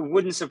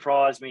wouldn't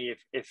surprise me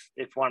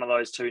if one of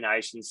those two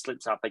nations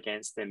slips up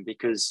against them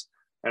because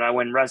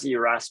when Rassie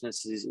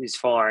Erasmus is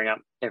firing up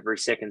every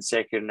second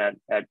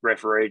at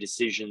referee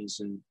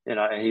decisions, and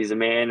he's a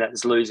man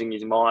that's losing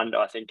his mind,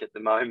 I think, at the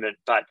moment.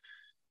 But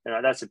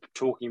that's a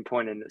talking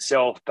point in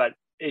itself. But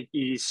it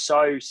is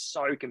so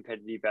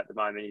competitive at the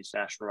moment,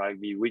 international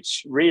rugby,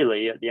 which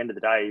really at the end of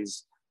the day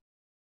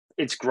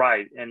it's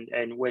great,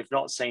 and we've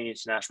not seen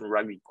international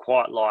rugby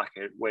quite like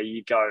it, where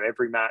you go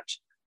every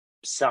match,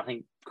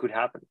 something could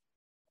happen.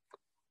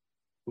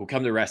 We'll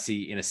come to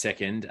Rassie in a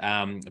second,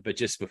 but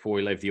just before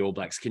we leave the All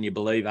Blacks, can you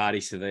believe Ardie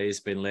Savea has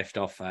been left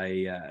off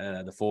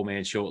the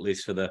four-man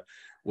shortlist for the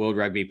World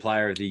Rugby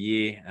Player of the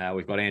Year?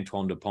 We've got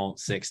Antoine Dupont,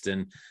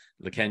 Sexton,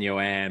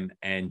 Lukhanyo Am,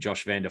 and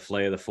Josh van der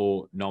Flier, the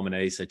four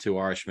nominees, so two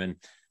Irishmen,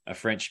 a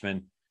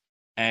Frenchman,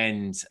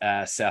 and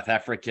South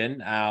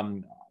African.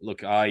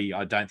 Look,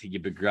 I don't think you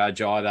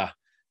begrudge either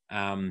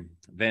van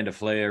der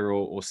Flier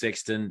or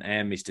Sexton.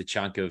 Am missed a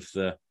chunk of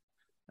the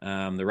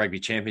Rugby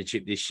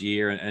Championship this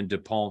year, and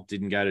Dupont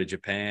didn't go to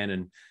Japan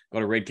and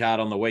got a red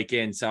card on the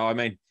weekend. So, I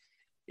mean,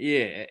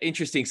 yeah,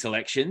 interesting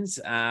selections.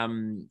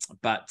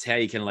 But how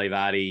you can leave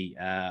Ardie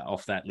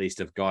off that list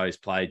of guys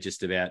played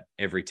just about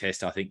every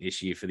test, I think,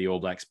 this year for the All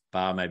Blacks,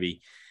 bar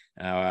maybe.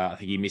 I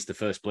think he missed the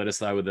first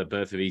Bledisloe with the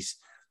birth of his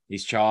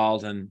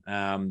child, and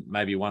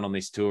maybe one on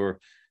this tour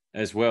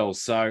as well.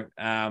 So,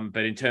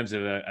 but in terms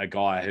of a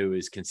guy who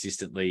is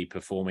consistently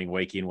performing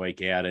week in,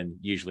 week out, and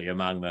usually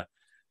among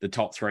the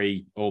top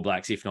three All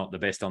Blacks, if not the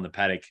best on the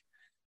paddock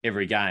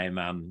every game,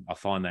 I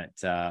find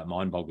that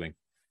mind-boggling.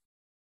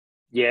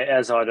 Yeah,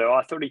 as I do.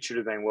 I thought he should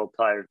have been World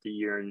Player of the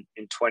Year in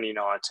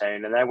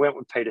 2019, and they went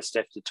with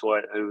Pieter-Steph du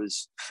Toit, who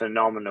was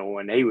phenomenal,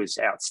 and he was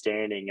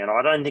outstanding. And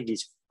I don't think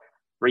he's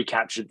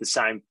recaptured the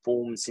same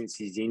form since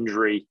his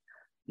injury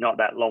not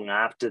that long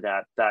after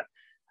that. But,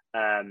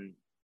 Ardie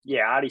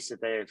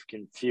Savea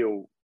can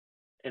feel,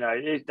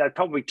 they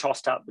probably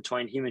tossed up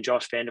between him and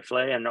Josh van der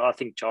Flier, and I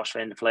think Josh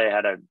van der Flier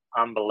had an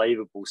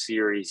unbelievable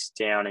series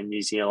down in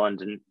New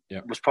Zealand, and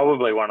was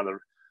probably one of the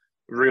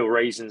real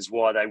reasons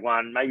why they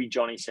won. Maybe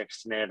Johnny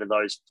Sexton out of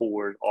those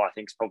four, I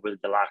think, is probably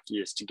the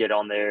luckiest to get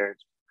on there.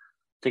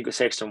 I think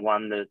Sexton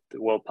won the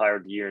World Player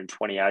of the Year in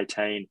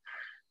 2018.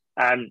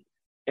 And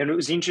it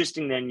was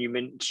interesting then you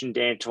mentioned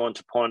Antoine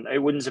Dupont. It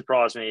wouldn't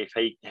surprise me if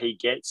he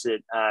gets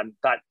it.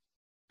 But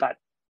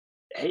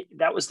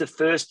that was the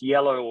first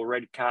yellow or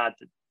red card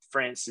that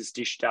France has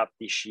dished up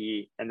this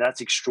year, and that's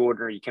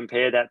extraordinary. You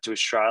compare that to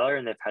Australia,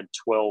 and they've had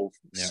 12.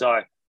 Yeah.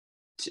 So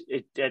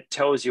it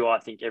tells you, I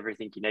think,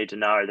 everything you need to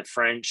know. The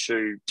French,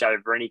 who Dave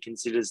Rennie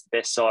considers the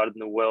best side in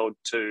the world,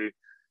 to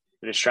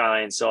an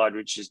Australian side,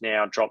 which has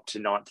now dropped to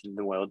 9th in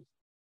the world.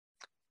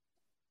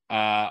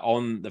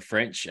 On the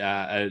French,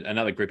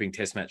 another gripping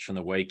test match from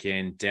the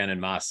weekend down in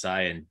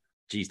Marseille, and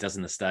geez,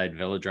 doesn't the Stade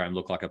Velodrome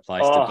look like a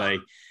place to be?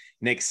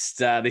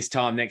 This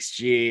time next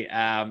year,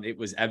 it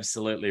was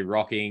absolutely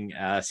rocking.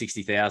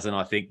 60,000,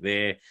 I think,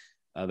 there.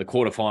 The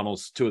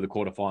quarterfinals, two of the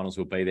quarterfinals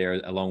will be there,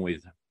 along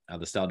with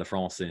the Stade de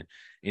France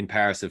in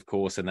Paris, of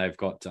course, and they've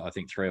got, I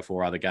think, 3 or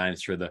 4 other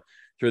games through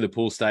the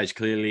pool stage,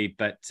 clearly.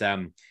 But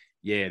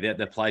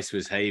the place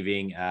was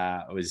heaving.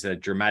 It was a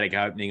dramatic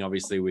opening,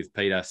 obviously, with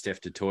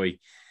Pieter-Steph du Toit,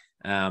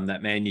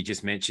 that man you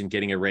just mentioned,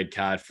 getting a red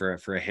card for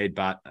a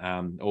headbutt,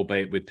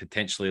 albeit with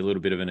potentially a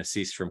little bit of an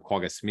assist from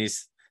Quagga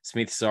Smith.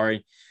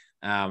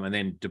 And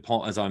then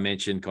Dupont, as I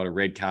mentioned, got a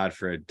red card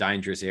for a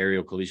dangerous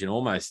aerial collision,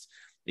 almost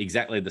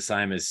exactly the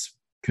same as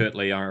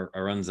Kurtley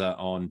Arunza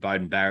on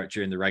Beauden Barrett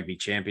during the Rugby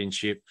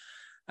Championship,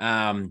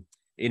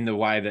 in the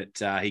way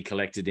that he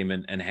collected him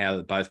and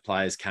how both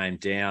players came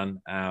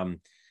down.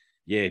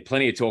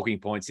 Plenty of talking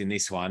points in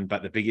this one,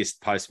 but the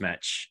biggest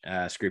post-match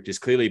script has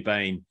clearly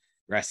been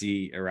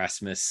Rassie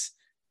Erasmus.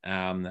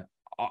 I'm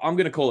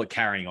going to call it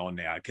carrying on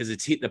now, because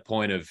it's hit the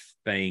point of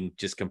being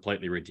just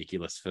completely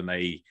ridiculous for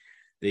me.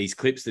 These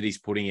clips that he's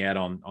putting out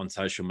on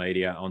social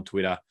media, on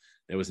Twitter.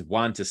 There was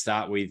one to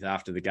start with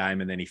after the game,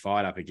 and then he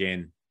fired up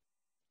again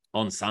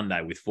on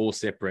Sunday with 4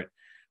 separate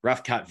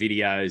rough cut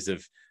videos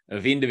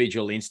of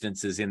individual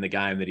instances in the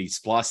game that he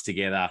spliced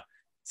together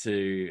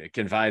to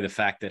convey the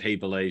fact that he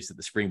believes that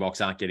the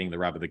Springboks aren't getting the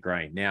rub of the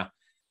green. Now,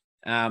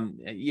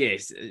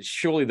 yes,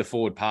 surely the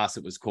forward pass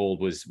that was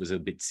called was a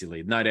bit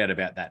silly, no doubt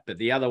about that. But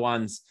the other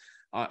ones,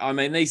 I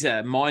mean, these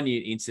are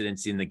minute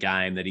incidents in the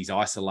game that he's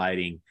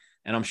isolating,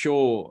 and I'm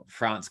sure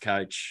France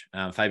coach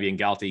Fabien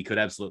Galthy could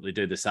absolutely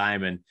do the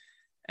same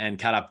and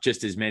cut up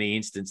just as many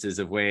instances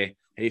of where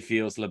he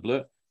feels Le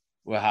Bleu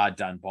were hard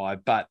done by.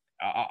 But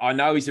I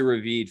know he's a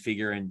revered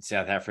figure in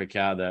South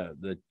Africa.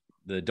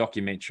 The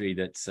documentary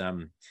that's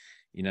done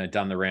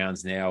the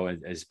rounds now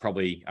has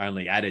probably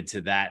only added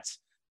to that.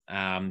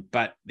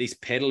 But this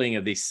peddling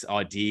of this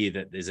idea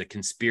that there's a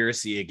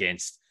conspiracy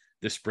against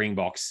the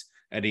Springboks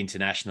at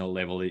international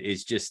level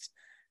is just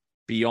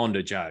beyond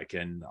a joke.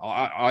 And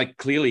I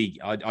clearly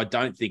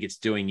don't think it's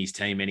doing his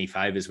team any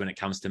favors when it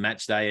comes to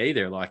match day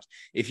either. Like,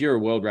 if you're a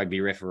World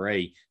Rugby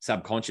referee,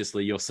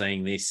 subconsciously you're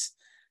seeing this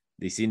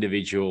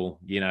individual,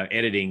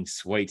 editing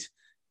suite,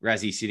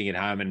 Rassie sitting at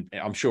home, and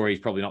I'm sure he's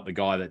probably not the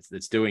guy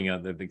that's doing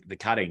the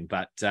cutting,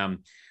 but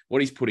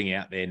what he's putting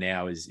out there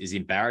now is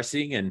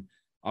embarrassing. And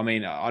I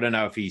mean, I don't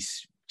know if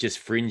he's just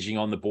fringing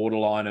on the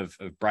borderline of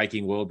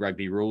breaking World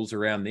Rugby rules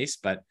around this,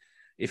 but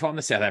if I'm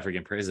the South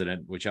African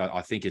president, which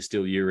I think is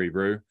still Yuri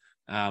Roo,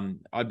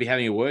 I'd be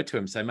having a word to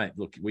him, say, mate,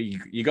 look,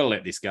 you got to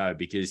let this go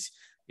because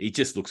he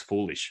just looks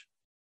foolish.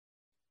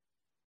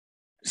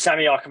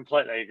 Sammy, I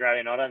completely agree,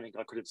 and I don't think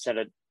I could have said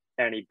it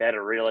any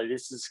better, really.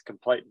 This is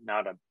complete and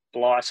utter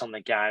blight on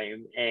the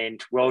game,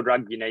 and World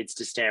Rugby needs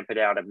to stamp it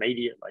out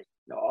immediately.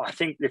 I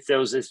think if there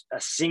was a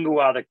single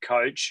other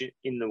coach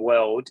in the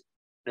world,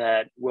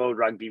 that World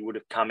Rugby would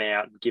have come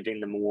out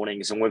giving them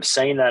warnings. And we've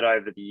seen that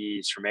over the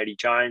years, from Eddie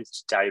Jones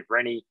to Dave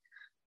Rennie.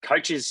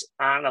 Coaches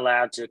aren't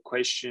allowed to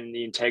question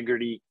the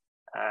integrity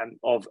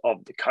of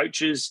the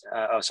coaches,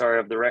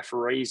 of the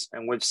referees.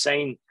 And we've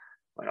seen,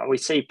 we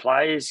see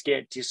players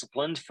get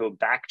disciplined for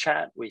back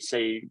chat. We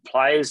see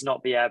players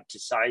not be able to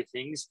say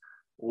things.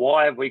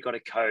 Why have we got a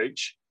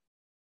coach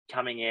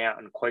coming out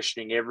and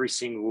questioning every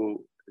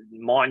single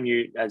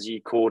minute, as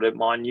you called it,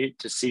 minute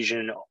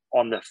decision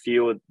on the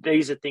field?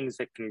 These are things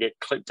that can get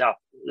clipped up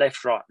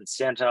left, right, and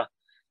centre.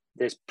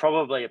 There's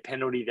probably a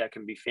penalty that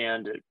can be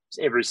found at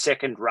every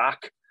second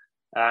ruck.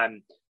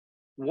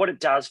 What it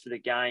does for the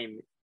game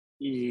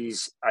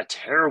is a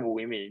terrible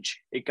image.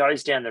 It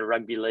goes down the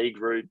rugby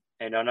league route,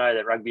 and I know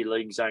that rugby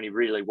league's only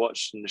really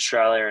watched in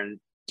Australia and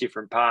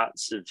different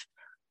parts of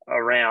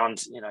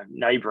around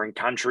neighbouring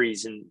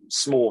countries and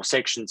small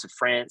sections of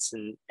France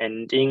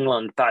and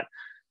England, but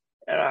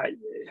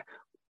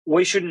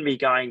we shouldn't be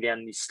going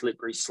down this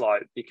slippery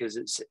slope, because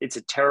it's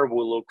a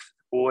terrible look for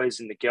the boys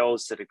and the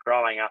girls that are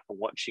growing up and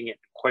watching it,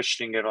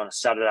 questioning it on a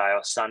Saturday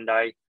or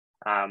Sunday.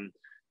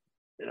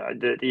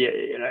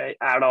 The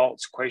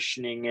adults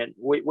questioning it.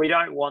 We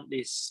don't want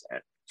this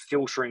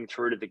filtering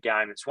through to the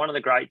game. It's one of the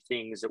great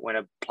things that when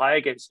a player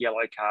gets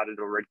yellow carded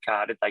or red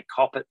carded, they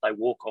cop it, they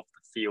walk off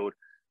the field.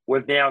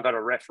 We've now got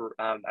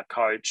a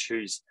coach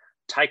who's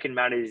taken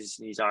matters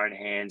in his own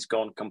hands,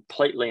 gone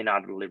completely and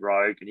utterly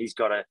rogue, and he's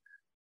got to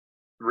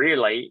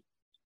really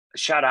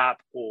shut up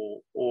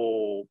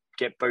or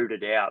get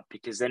booted out,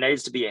 because there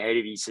needs to be a head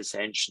of his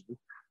suspension,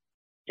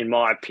 in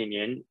my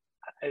opinion,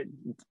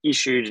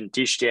 issued and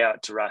dished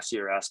out to Rassie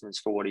Erasmus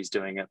for what he's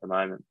doing at the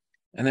moment.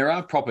 And there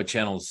are proper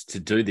channels to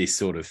do this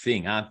sort of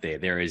thing, aren't there?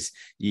 There is,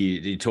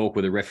 you talk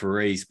with the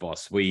referees,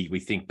 boss. We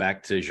think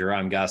back to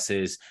Jerome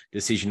Garcer's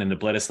decision in the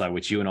Bledisloe,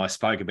 which you and I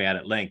spoke about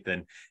at length,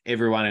 and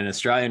everyone in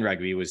Australian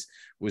rugby was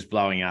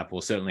blowing up,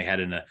 or certainly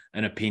had an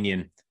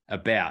opinion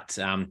about.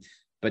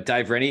 But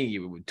Dave Rennie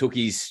took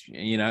his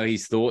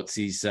thoughts,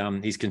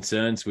 his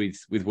concerns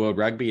with World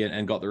Rugby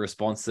and got the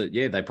response that,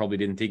 they probably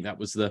didn't think that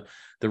was the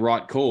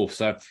right call.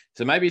 So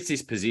maybe it's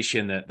this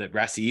position that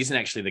Rassie isn't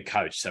actually the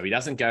coach. So he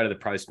doesn't go to the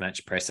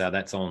post-match presser.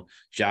 That's on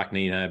Jacques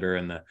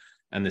Nienaber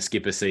and the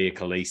skipper, Siya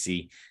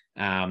Kolisi.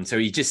 So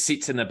he just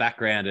sits in the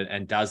background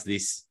and does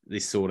this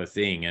sort of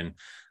thing. And,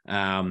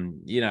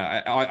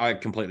 I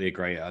completely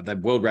agree. The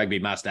World Rugby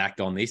must act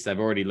on this. They've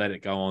already let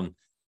it go on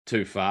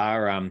too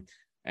far.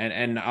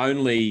 And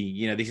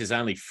only, this is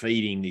only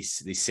feeding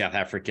this South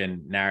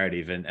African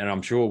narrative. And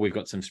I'm sure we've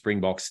got some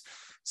Springboks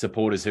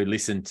supporters who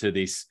listen to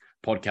this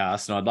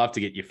podcast, and I'd love to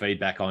get your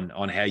feedback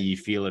on how you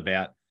feel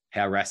about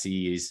how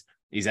Rassie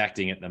is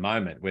acting at the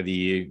moment, whether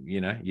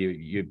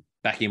you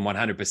back him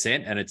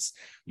 100% and it's,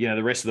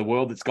 the rest of the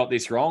world that's got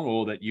this wrong,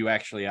 or that you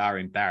actually are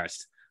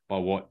embarrassed by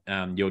what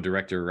your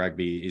director of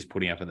rugby is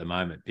putting up at the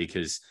moment,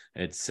 because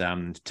it's,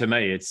 to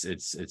me,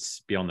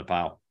 it's beyond the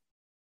pale.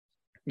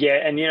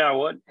 Yeah, and you know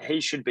what? He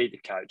should be the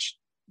coach.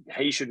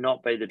 He should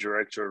not be the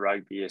director of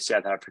rugby of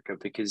South Africa,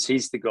 because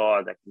he's the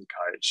guy that can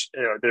coach.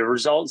 The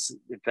results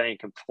have been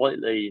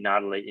completely and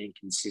utterly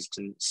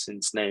inconsistent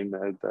since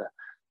Nienaber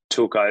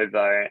took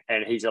over,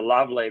 and he's a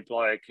lovely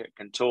bloke that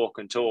can talk,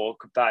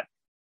 but at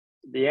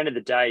the end of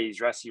the day,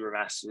 Rassie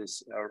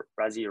Erasmus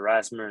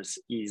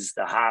is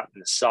the heart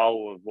and the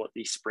soul of what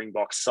this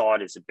Springbok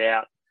side is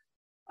about.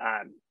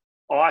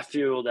 I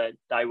feel that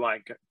they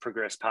won't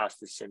progress past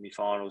the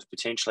semi-finals,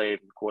 potentially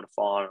even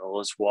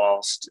quarterfinals,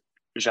 whilst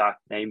Jacques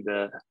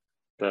Nienaber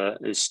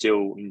is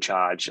still in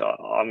charge.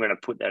 I'm going to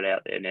put that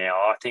out there now.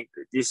 I think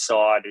that this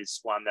side is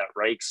one that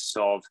reeks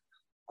of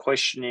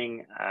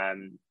questioning,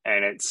 and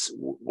it's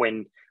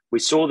when we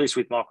saw this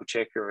with Michael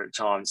Cheika at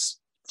times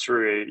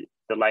through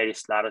the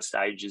latter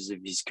stages of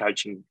his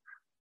coaching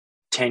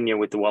tenure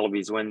with the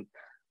Wallabies, when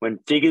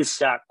figures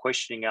start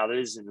questioning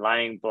others and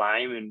laying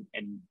blame,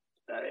 and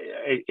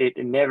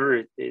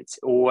it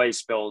always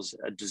spells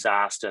a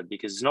disaster,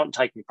 because it's not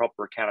taking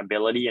proper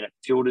accountability, and it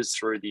filters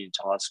through the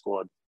entire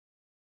squad.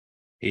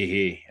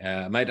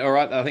 Mate. All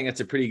right, I think that's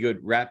a pretty good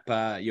wrap.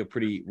 You're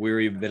pretty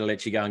weary. Better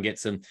let you go and get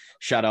some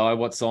shut eye.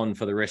 What's on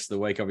for the rest of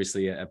the week?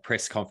 Obviously, a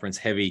press conference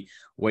heavy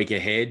week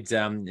ahead.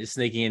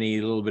 Sneaking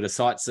any little bit of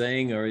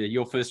sightseeing, or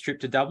your first trip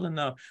to Dublin?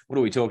 What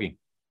are we talking?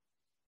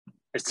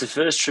 It's the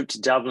first trip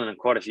to Dublin in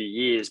quite a few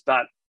years,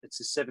 but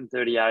it's a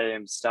 7:30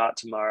 a.m. start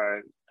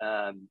tomorrow,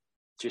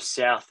 just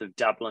south of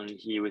Dublin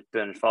here with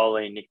Bernard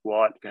Foley and Nick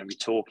White. Going to be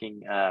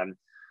talking.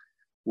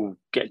 We'll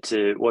get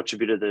to watch a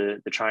bit of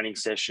the training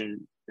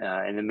session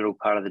in the middle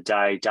part of the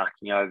day,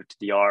 ducking over to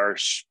the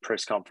Irish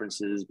press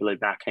conferences. I believe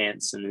Mack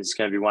Hansen is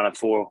going to be one of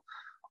 4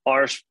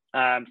 Irish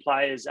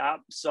players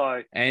up.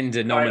 And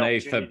a nominee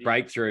for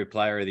Breakthrough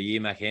Player of the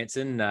Year, Mack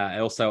Hansen.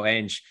 Also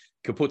Ange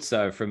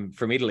Capuzzo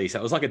from Italy. So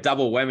it was like a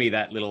double whammy,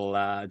 that little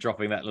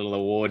dropping that little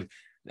award.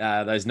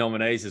 Those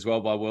nominees as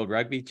well by World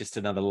Rugby. Just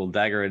another little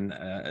dagger in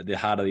the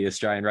heart of the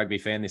Australian rugby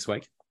fan this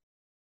week.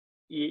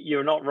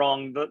 You're not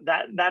wrong, but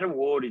that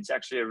award is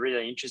actually a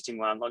really interesting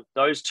one. Like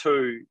those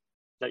 2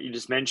 that you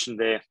just mentioned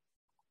there,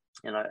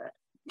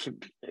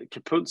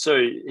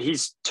 Capuzzo,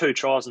 his 2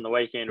 tries on the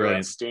weekend were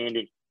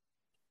outstanding.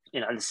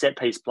 The set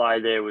piece play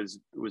there was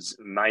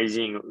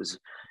amazing.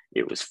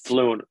 It was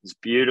fluent, it was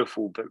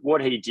beautiful. But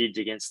what he did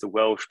against the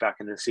Welsh back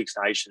in the Six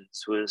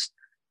Nations was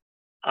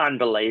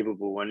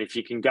unbelievable. And if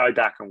you can go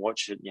back and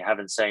watch it and you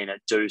haven't seen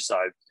it, do so,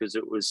 because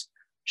it was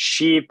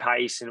sheer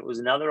pace, and it was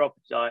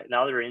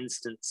another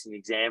instance, an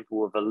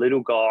example of a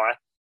little guy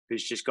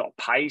who's just got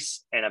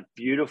pace and a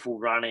beautiful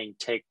running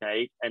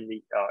technique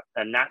and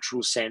a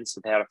natural sense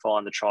of how to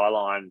find the try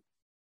line.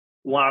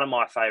 One of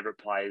my favourite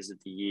players of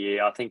the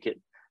year. I think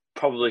it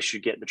probably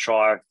should get the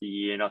try of the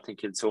year, and I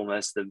think it's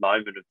almost the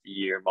moment of the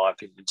year, in my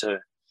opinion, too.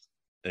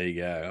 There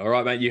you go. All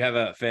right, mate. You have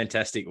a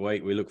fantastic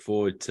week. We look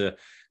forward to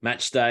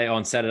match day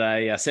on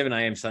Saturday, 7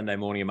 a.m. Sunday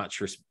morning, a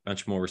much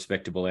more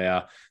respectable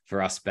hour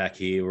for us back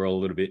here. We're all a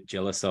little bit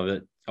jealous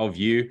of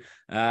you.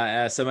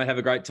 So, mate, have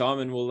a great time,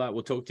 and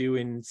we'll talk to you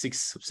in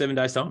 6-7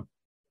 days' time.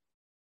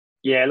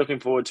 Yeah, looking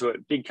forward to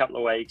it. Big couple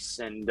of weeks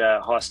and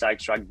high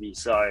stakes rugby.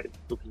 So,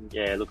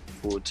 looking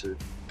forward to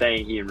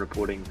being here and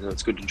reporting. So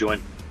it's good to join.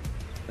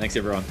 Thanks,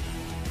 everyone.